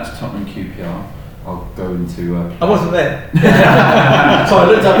that. That's Tottenham QPR. I'll go into. I wasn't there. So I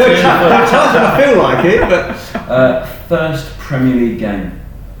looked up There are times when I feel like it, but first Premier League game.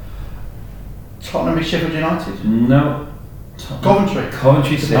 Tottenham be Sheffield United? No. Coventry.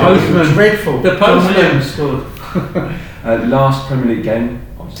 Coventry City. Postman. Dreadful. The John postman. Williams scored. Last Premier League game,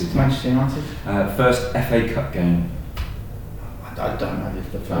 obviously. Manchester United? First FA Cup game. I don't know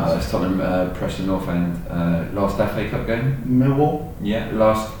if the first. That's Tottenham, Preston North End. Last FA Cup game. Millwall? Yeah.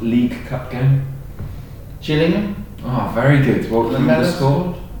 Last League Cup game. Gillingham? Oh, very good. What was the Lamella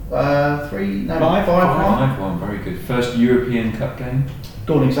score? scored? 5-1. 5-1, very good. First European Cup game.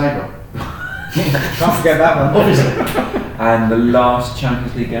 Dornick Zagreb. can't forget that one. Obviously. And the last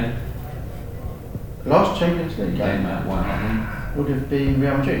Champions League game. Last Champions League Game game at White Hart Lane. would have been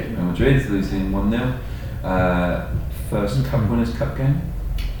Real Madrid. Real Madrid losing 1-0. First Cup Winners' Cup game.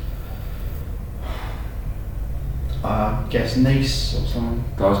 Guess Nice or someone.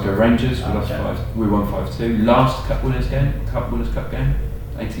 Glasgow Rangers. We lost Okay. we won 5-2. Last Cup Winners' game. Cup Winners' Cup game.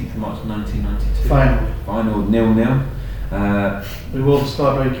 18th of March 1992. Final. Final 0-0. We wore the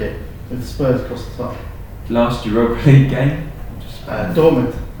Sky Blue kit with the Spurs across the top. Last Europa League game.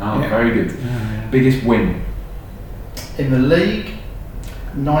 Dortmund. Oh, Yeah. very good. Biggest win. In the league,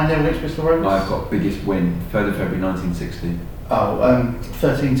 9-0 against Bristol Rovers. I've got biggest win. 3rd of February 1960.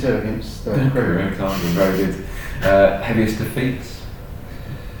 13-2 against the Crew. Very good. Heaviest defeats.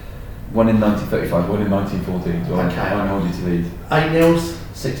 One in 1935, one in 1914. So Okay. I won't hold you to these. 8-0.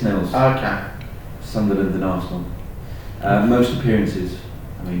 6-0. Okay. Sunderland and Arsenal. Most appearances.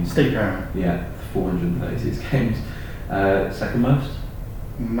 I mean, Steve Perryman. yeah, 436 games. Second most.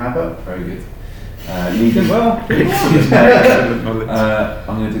 Mabba. Very good. Leading. Well, Excellent knowledge.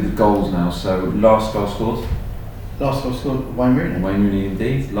 I'm going to do the goals now. So last goal scored. Last goal scored Wayne Rooney. Wayne Rooney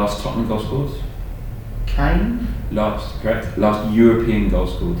indeed. Last Tottenham goal scored. Kane. Correct. Last European goal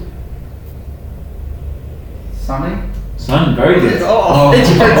scored. Sonny. Son, very good.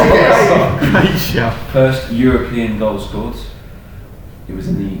 Great shout. First European goal scored. It was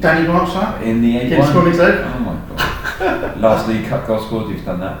in the Danny Blanchard. in the Didn't score 8-1. his own. Oh my god. Last League Cup goal scored, you've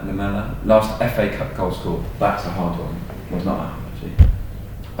done that, Lamella. Last FA Cup goal scored. That's a hard one. Well, it's not that one, actually.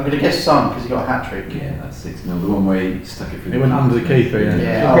 I'm going to guess Son because he got a hat trick. Yeah, that's 6-0. The one where he stuck it through It went under the keeper, yeah.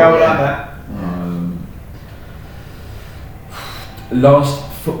 Yeah. go like that. Last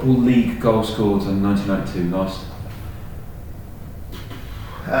Football League goal scored in 1992. Last.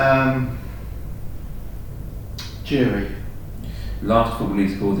 Jury. Last Football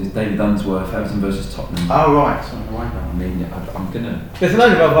League scored is David Unsworth, Everton versus Tottenham. Oh right. So I I mean, I'm gonna. There's a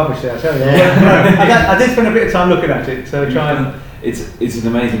load of old rubbish there, I tell you. Yeah. I did spend a bit of time looking at it, so try and. It's an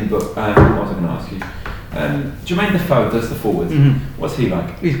amazing book. What was I going to ask you? Jermaine Defoe does the forward. What's he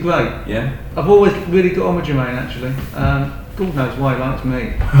like? He's great. Yeah. I've always really got on with Jermaine, actually. God knows why he likes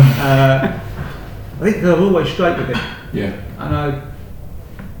me. I think they're always straight with him. Yeah. And I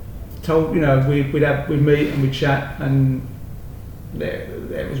told, we'd meet and we'd chat, and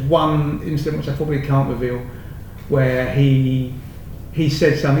there was one incident which I probably can't reveal, where he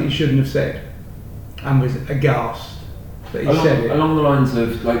said something he shouldn't have said, and was aghast that he said it. Along the lines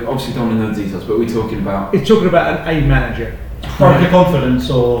of, like, obviously don't want to know the details, but we're talking about. He's talking about an A manager, broke the confidence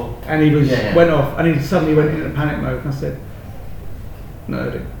or. and he was Yeah. went off, and he suddenly went into panic mode, and I said, "No,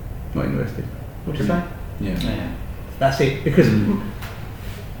 dude, not interested." What did you say? Yeah. Yeah. That's it, because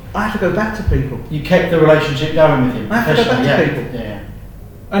I have to go back to people. You kept the relationship going with him. I have to go back to professionally, people. Yeah.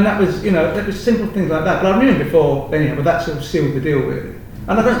 And that was, there was simple things like that. But I knew him before anyhow, but that sort of sealed the deal really.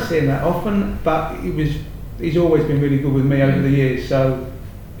 And I don't see him that often, but he's always been really good with me over the years. So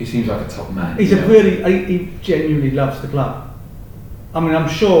he seems like a top man. He's he genuinely loves the club. I mean, I'm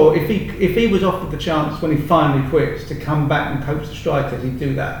sure if he was offered the chance when he finally quits to come back and coach the strikers, he'd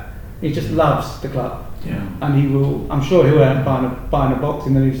do that. He just loves the club. Yeah. And he will. I'm sure he'll end up buying a box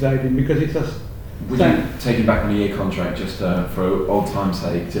in the new stadium because it's just. Would you take him back on a year contract just for old time's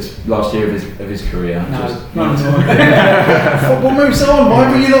sake? Just last year of his career. No, not Football moves on.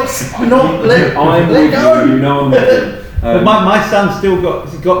 Why will you not let go? You know I'm with you. But my son's still got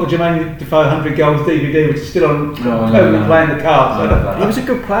the Jermaine Defoe 100 goals DVD, which is still on playing the cards. He was a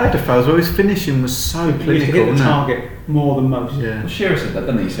good player, Defoe, as well. His finishing was so clinical. He used to hit the target more than most. Yeah. Well, Shearer said that,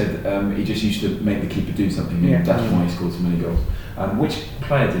 didn't he? He said he just used to make the keeper do something, and that's why he scored so many goals. Which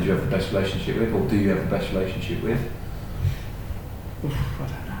player did you have the best relationship with, or do you have the best relationship with? I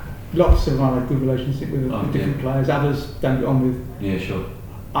don't know. Lots of I had a good relationship with different players. Others don't get on with. Yeah, sure.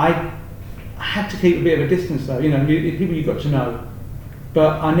 I had to keep a bit of a distance though. People you got to know,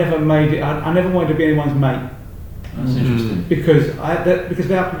 but I never made it. I never wanted to be anyone's mate. That's interesting. Because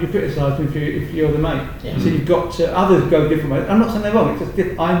how could you criticise me if you're the mate? Yeah. So you've got to. Others go different ways. I'm not saying they're wrong. It's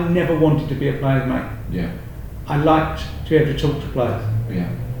just I never wanted to be a player's mate. Yeah. I liked to be able to talk to players. Yeah.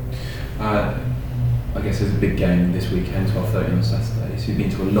 I guess there's a big game this weekend, 12:30 on Saturday. So you've been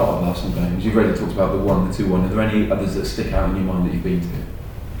to a lot of Arsenal games. You've already talked about the 1, the 2-1. Are there any others that stick out in your mind that you've been to?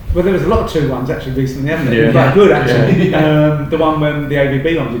 Well, there was a lot of 2-1s actually recently, haven't there? Yeah. Quite good actually. The one when the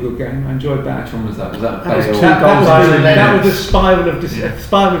AVB one was a good game. I enjoyed that. Which one was that? Was that That was, Bale? that was a spiral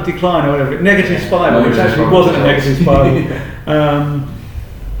of decline or whatever. Negative spiral, which actually wasn't a negative spiral. And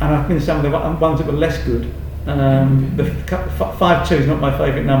I've been to some of the ones that were less good. The 5-2 is not my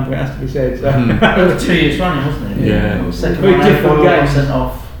favourite number, it has to be said. So. It was 2 years running, wasn't it? Yeah. It was second Very one, different 4 games. sent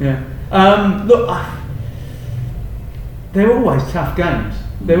off. Yeah. Look, they're always tough games.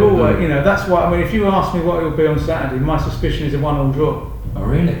 They're always, that's why. I mean, if you ask me what it will be on Saturday, my suspicion is a 1-1 draw. Oh,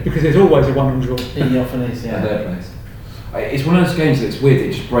 really? Because there's always a 1-1 draw. He often is, At their place. It's one of those games that's weird.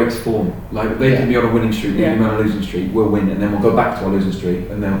 It just breaks form. Like they can be on a winning streak, we'll be on a losing streak. We'll win, and then we'll go back to our losing streak,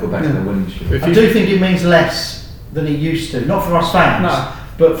 and then we'll go back to the winning streak. I do think it means less than it used to. Not for us fans,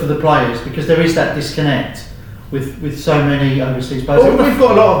 but for the players, because there is that disconnect with so many overseas players. We've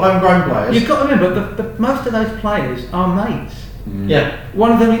got a lot of homegrown players. You've got to remember, most of those players are mates. Yeah.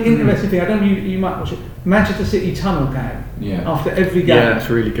 One of the interesting things, I don't know, you might watch it, Manchester City tunnel cam after every game. Yeah, that's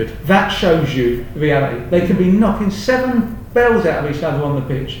really good. That shows you reality. They can be knocking 7 bells out of each other on the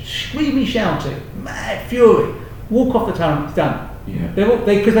pitch, screaming, shouting, mad fury, walk off the tunnel, it's done. Yeah.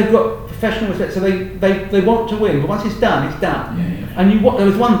 Because they've got professional respect, so they want to win, but once it's done, it's done. Yeah. And there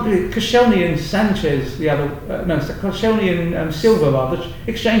was one, Koscielny and Sanchez, Koscielny and Silva rather,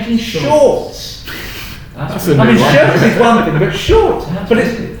 exchanging shorts. That's a I mean, new one. shirts is one thing, but shorts. But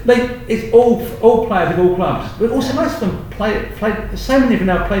it's all players of all clubs. But also most of them played. So many of them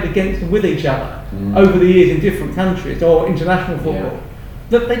now played against and with each other over the years in different countries or international football.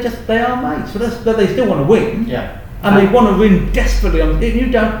 That they are mates. But they still want to win. Yeah. And they want to win desperately.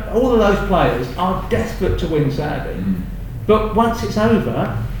 All of those players are desperate to win Saturday. But once it's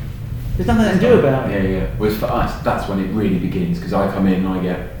over, there's nothing they can do about it. Yeah. Whereas for us, that's when it really begins. Because I come in and I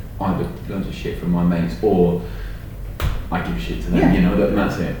get either loads of shit from my mates or I give shit to them, and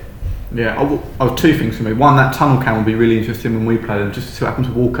that's it. Yeah, I was 2 things for me. One, that tunnel cam will be really interesting when we play them, just to see what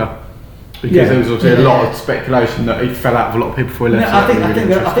happened to Walker. Because there was obviously a lot of speculation that he fell out with a lot of people before he left.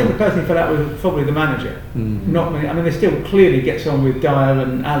 I think the person who fell out was probably the manager. Not me. I mean, they still clearly gets on with Dyer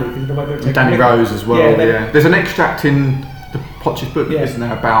and Ali because the way they take Danny Rose as well. Yeah, there's an extract in the Poch's book, isn't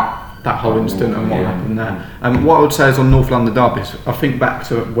there, about that whole incident and what happened there. What I would say is on North London derbies, I think back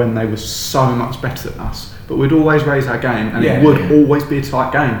to when they were so much better than us, but we'd always raise our game and it would always be a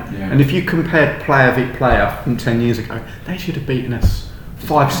tight game. Yeah. And if you compared player v player from 10 years ago, they should have beaten us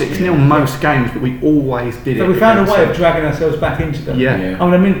 5-6-0 most games, but we always did it. So we found a way of dragging ourselves back into them. Yeah.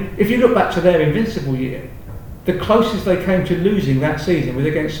 I mean, if you look back to their invincible year, the closest they came to losing that season was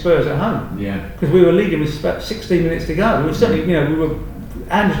against Spurs at home. Yeah. Because we were leading with about 16 minutes to go. We were certainly,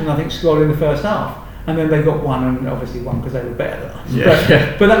 Anderson, I think, scored in the first half, and then they got one, and obviously won because they were better than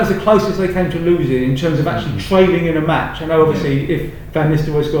us. But that was the closest they came to losing in terms of actually trailing in a match. I know, obviously, if Van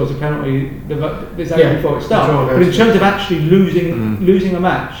Nistelrooy scores a penalty, it's over before it starts. But in terms of actually losing a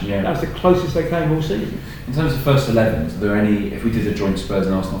match, that was the closest they came all season. In terms of first 11s, are there any? If we did a joint Spurs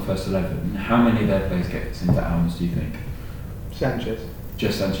and Arsenal first 11, how many of their players get us into Alms? Do you think? Sanchez.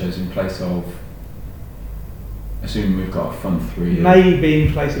 Just Sanchez in place of. assuming we've got a front three. Maybe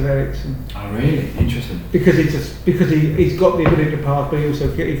in place of Ericsson. Oh, really? Interesting. Because he's got the ability to pass, but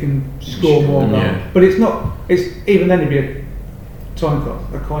he can score more goals. Yeah. But it's not. It's even then it'd be a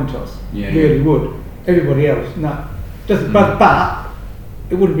coin toss. Yeah, Really yeah. would. Everybody else, no. Doesn't. But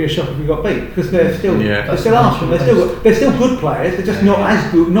it wouldn't be a shock if we got beat because they're still Arsenal. They're still good players. They're just not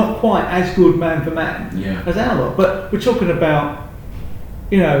as good, not quite as good man for man as our lot. But we're talking about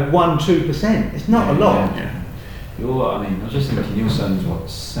 1-2%. It's not a lot. Yeah. I was just thinking, your son's what,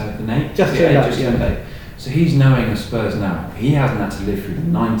 7, 8? Just turned 8. So he's knowing of Spurs now. He hasn't had to live through the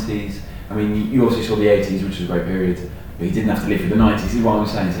 90s. I mean, you obviously saw the 80s, which was a great period, but he didn't have to live through the 90s. This is what I'm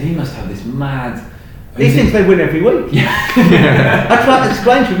saying. So he must have this mad. He thinks they win every week. Yeah. I try to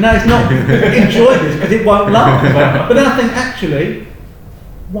explain to him, no, it's not. Enjoy this because it won't last. But then I think, actually,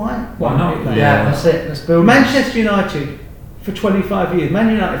 why not? Yeah, that's it. Let's build. Manchester United, for 25 years, Man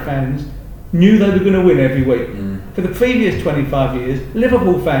United fans knew they were going to win every week. For the previous 25 years,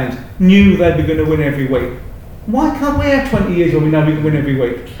 Liverpool fans knew they were going to win every week. Why can't we have 20 years when we know we can win every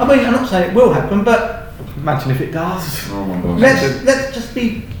week? I mean, I'm not saying it will happen, but Imagine if it does. Oh my gosh. let's just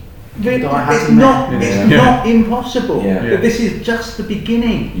be. It's not impossible. Yeah. But this is just the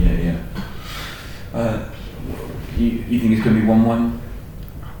beginning. Yeah. You think it's going to be 1-1?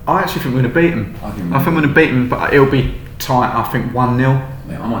 I actually think we're going to beat them. I think we're going to beat them, but it'll be tight. I think 1-0.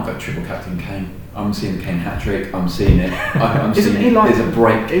 Mate, I might go triple captain Kane. I'm seeing the Kane hat trick. I'm seeing it. I'm Isn't seeing he like? There's a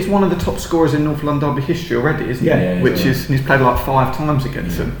break. He's one of the top scorers in North London Derby history already, isn't Yeah. he? Yeah, Which yeah. is, and he's played like 5 times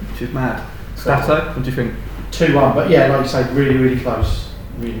against them, which is mad. Stato, what do you think? 2-1, but yeah, like you say, really, really close.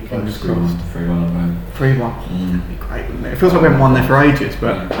 Really Fingers close. crossed. 3-1 at home. 3-1. It'd be great, wouldn't it? It feels like we haven't won there for ages,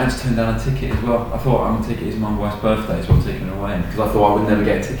 but I just turned down a ticket as well. I thought I'm going to take it as my wife's birthday, so I'm taking it away. Because I thought I would never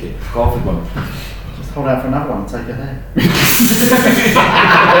get a ticket. I offered one. Just hold out for another one and take it there.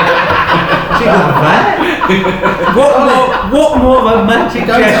 What more of a magic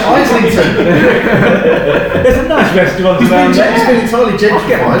Go to gesture? Islington. There's a nice restaurant around It's there. been entirely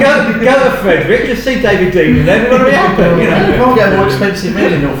gentrified. Go to Frederick, just see David Dean, and then we're going to be happy. You can't get a more expensive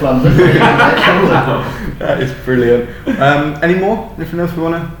meal in North London. that is brilliant. Any more? Anything else we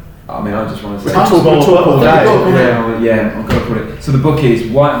want to? I mean, I just want to say. We'll talk all day. Yeah, I'm going to put it. So the book is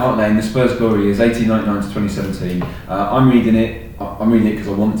White Hart Lane, The Spurs Glory Years, 1899 to 2017. I'm reading it. I'm reading it because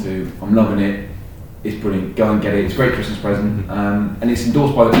I want to. I'm loving it. It's brilliant. Go and get it. It's a great Christmas present, and it's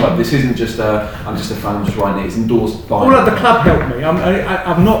endorsed by the club. This isn't just I'm just a fan. I'm just writing it. It's endorsed by. Well, the club helped me.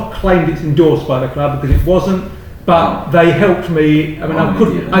 I've not claimed it's endorsed by the club because it wasn't, but they helped me. I mean,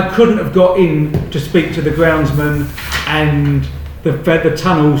 I couldn't have got in to speak to the groundsman and the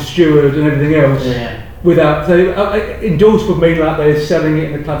tunnel steward and everything else without. They endorsed with me like they're selling it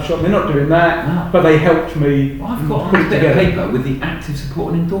in the club shop. They're not doing that, but they helped me. I've got put a it bit of together. paper with the active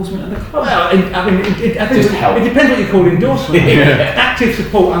support and endorsement of the club. Well, I think Just help. it depends what you call endorsement. Active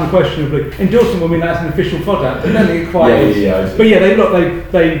support, unquestionably. Endorsement will mean that's an official product. I don't think it quite is. Yeah. But yeah,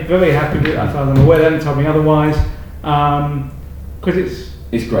 they very happy with it. As far as I'm aware, they haven't told me otherwise. Because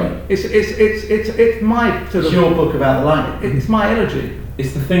It's great. it's my sort It's of your book about the lane. it's my elegy.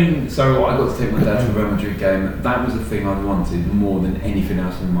 It's the thing. So I got to take my dad to a Real Madrid game. That was the thing I wanted more than anything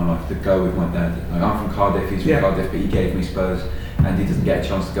else in my life, to go with my dad. Like, I'm from Cardiff. He's from Cardiff, but he gave me Spurs, and he doesn't get a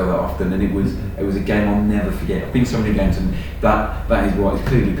chance to go that often. And it was a game I'll never forget. I've been so many games, and that is what is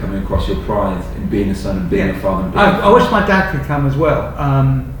clearly coming across, your pride in being a son and being a father. And being I wish my dad could come as well,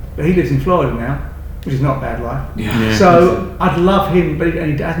 but he lives in Florida now, which is not a bad life. Yeah. So I'd love him, but he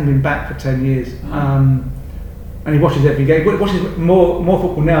hasn't been back for 10 years. And he watches every game. He watches more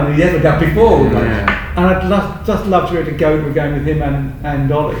football now than he's ever done before. Yeah. And I'd just love to be able to go to a game with him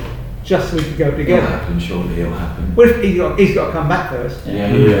and Ollie, just so we could go It'll together. happen, surely it'll happen. Well, if he's got to come back first. Yeah.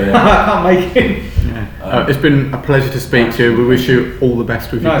 I can't make him. It's been a pleasure to speak to you. We wish you all the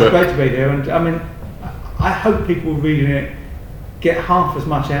best with No, your it's book. great to be here, and I mean, I hope people reading it get half as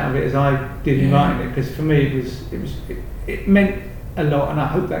much out of it as I did in writing it, because for me it meant a lot, and I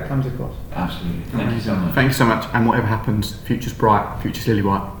hope that comes across. Absolutely. Thank you so much. Thank you so much. And whatever happens, future's bright, future's lily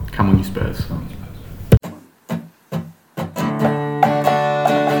white. Come on, you Spurs. Come on, Spurs.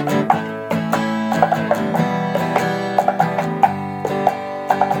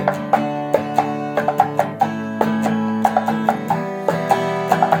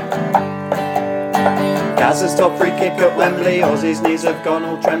 Gazza's top free kick at Wembley. Aussie's knees have gone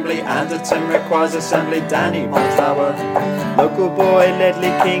all trembly. Anderton requires assembly. Danny Monflower. Local boy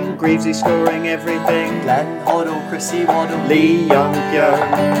Ledley King. Greavesy scoring everything. Glenn Hoddle, Chrissy Waddle. Lee Young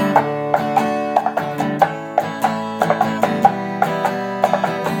Pyo.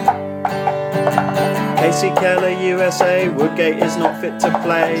 Casey Keller, USA, Woodgate is not fit to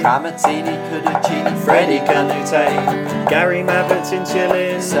play. Tramezzini, Cudicini, Freddie Canute, Gary Mabbitt in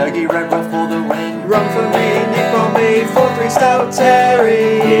Chillin, Sergei Rebrov for the win. Run for me, Nick Bombay, 4-3 Stout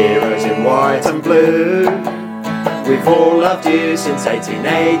Terry. Heroes in white and blue. We've all loved you since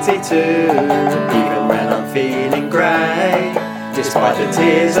 1882. Even when I'm feeling grey, despite the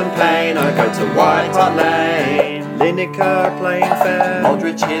tears and pain, I go to White Hart Lane. Lineker playing fair,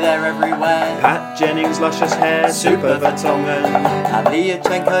 Modric here, there, everywhere. Pat Jennings, luscious hair, Super Vertonghen, And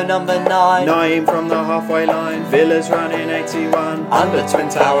Lyachenko number 9. Naeem from the halfway line, Villa's running 81, under Twin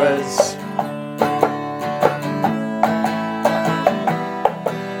Towers.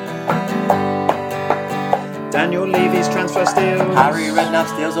 Daniel Levy's transfer steals, Harry Redknapp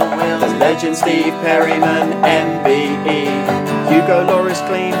steals on the wheels. legend Steve Perryman, MBE, Hugo Lloris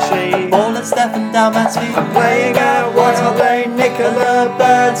clean sheet. Ball and Stefan Dalmaty. I'm playing out White Hart Lane, Nicola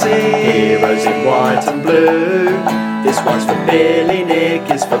Berti. Heroes in white and blue. This one's for Billy Nick.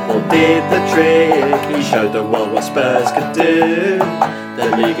 His football did the trick. He showed the world what Spurs could do.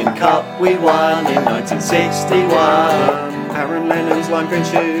 The League and Cup we won in 1961. Aaron Lennon's lime green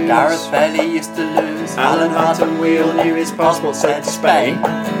shoes. Gareth Bailey used to lose. Alan Hutton Wheel knew his passport said Spain.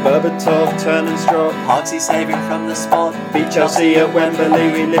 Berbatov, Turn and Strop. Parksy saving from the spot. Beat Chelsea at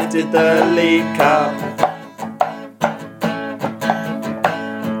Wembley, we lifted the League Cup.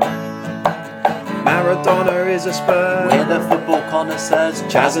 Maradona is a Spur. We're the football connoisseurs.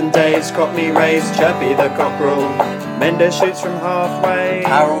 Chaz and Dave's Cockney raised, Chirpy the cockerel. Mendes shoots from halfway.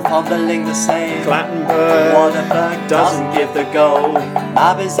 Carroll fumbling the save. Clattenburg Waterberg doesn't give the goal.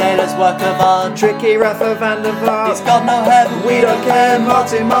 Abizela's work of art. Tricky Rafa van der Vaart. He's got no hair, but We don't care,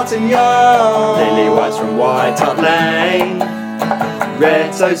 Martin Young. Lily White's from White Hart Lane.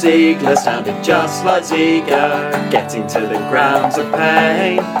 Reto Ziegler sounded just like Ziegler. Getting to the grounds of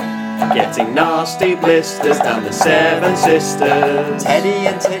pain. Getting nasty blisters down the Seven Sisters. Teddy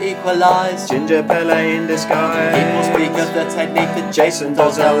in to equalise. Ginger Pele in disguise. People speak of the technique that Jason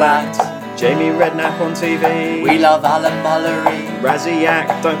Dozell lacked. Jamie Redknapp on TV. we love Alan Mullery.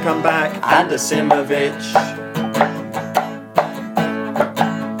 Raziak, don't come back. And Asimovic.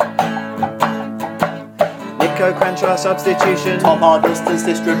 Nico Cranchar substitution. Tom Hiddleston's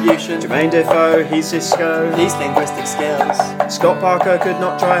distribution. Jermaine Defoe, he's Cisco. These linguistic skills. Scott Parker could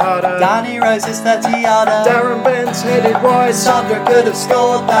not try harder. Danny Rose's 30-yarder. Darren Bent's headed wide. Sandra could have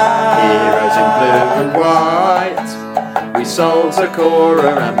scored that. Heroes in blue and white. We sold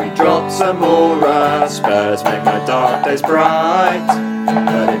Sakura and we dropped Zamora. Spurs make my dark days bright.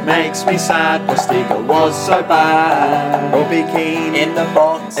 But it makes me sad, Postiga was so bad. Robbie Keane, In the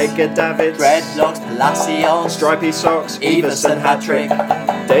box. Edgar Davids, Dreadlocks, Palacios. Stripy Socks, Everson hat-trick.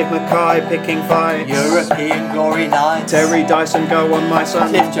 Dave Mackay picking fights. European glory nights. Terry Dyson, go on my son.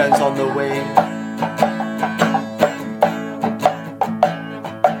 Cliff Jones on the wing.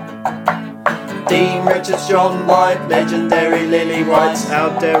 Dean Richards, John White, legendary Lily Whites,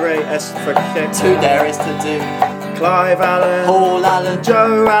 Aldere Estfakek, Two there is to do. Clive Allen, Paul Allen.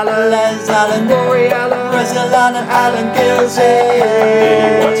 Joe Allen, Les Allen. Rory Allen, Russell Allen. Alan Gilsey,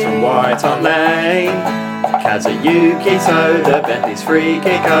 Lily Whites from White Hart Lane, Kazuyuki Toda, Bentley's free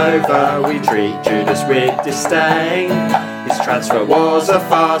kick over. We treat Judas with disdain. His transfer was a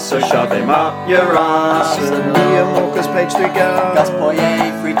farce, so shove him up your arse. And Liam Walker's page 3 girl. Gus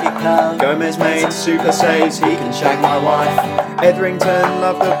Poirier, free kick curve. Gomez made super saves, he can shag my wife. Etherington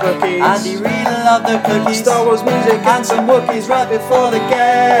loved the bookies. Andy Reid loved the cookies. Star Wars music and some Wookiees right before the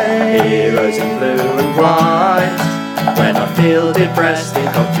game. Heroes in blue and white. When I feel depressed in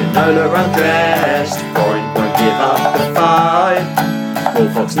Ginola undressed. Point won't give up the fight.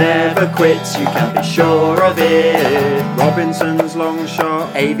 Wolfox never quits, you can be sure of it. Robinson's long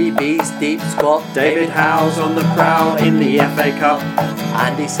shot. AVB's deep squat. David Howe's on the prowl in the FA Cup.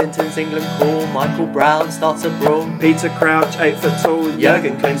 Andy Sinton's England call. Michael Brown starts a brawl. Peter Crouch, 8 foot tall.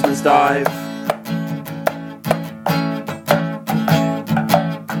 Jurgen Klinsmann's dive.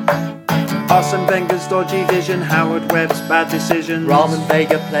 Arsene Wenger's dodgy vision. Howard Webb's bad decisions. Raman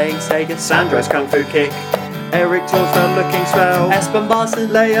Vega playing Sega. Sandro's kung fu kick. Eric Torsfeld looking swell. Espen Barson.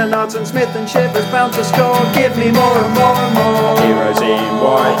 Leonards and Smith and Shivers bound to score. Give me more and more and more. Heroes in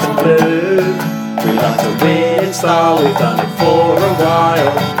white and blue. We like to win in style. We've done it for a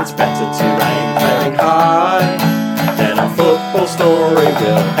while. It's better to aim very high. Then our football story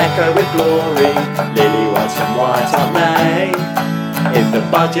will echo with glory. Lily White's from White Hart Lane. If the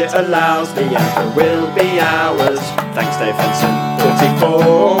budget allows, the anchor will be ours. Thanks Dave Henson,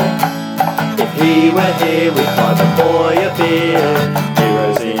 44. If he were here, we'd buy the boy a beer.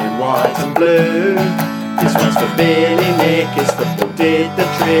 Heroes in white and blue. This one's for Billy Nick, his football did the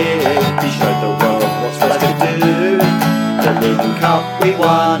trick. He showed the world what's for League Cup we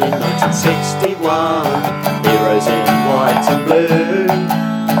won in 1961, heroes in white and blue.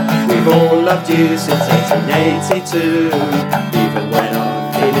 We've all loved you since 1882, even when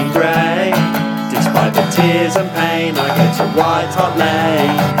I'm feeling grey. Despite the tears and pain, I go to White Hart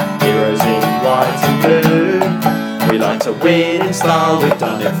Lane, heroes in white and blue. We like to win in style, we've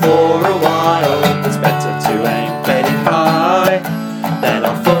done it for a while. It's better to aim fairly high, then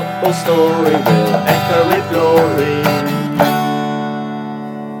our football story will echo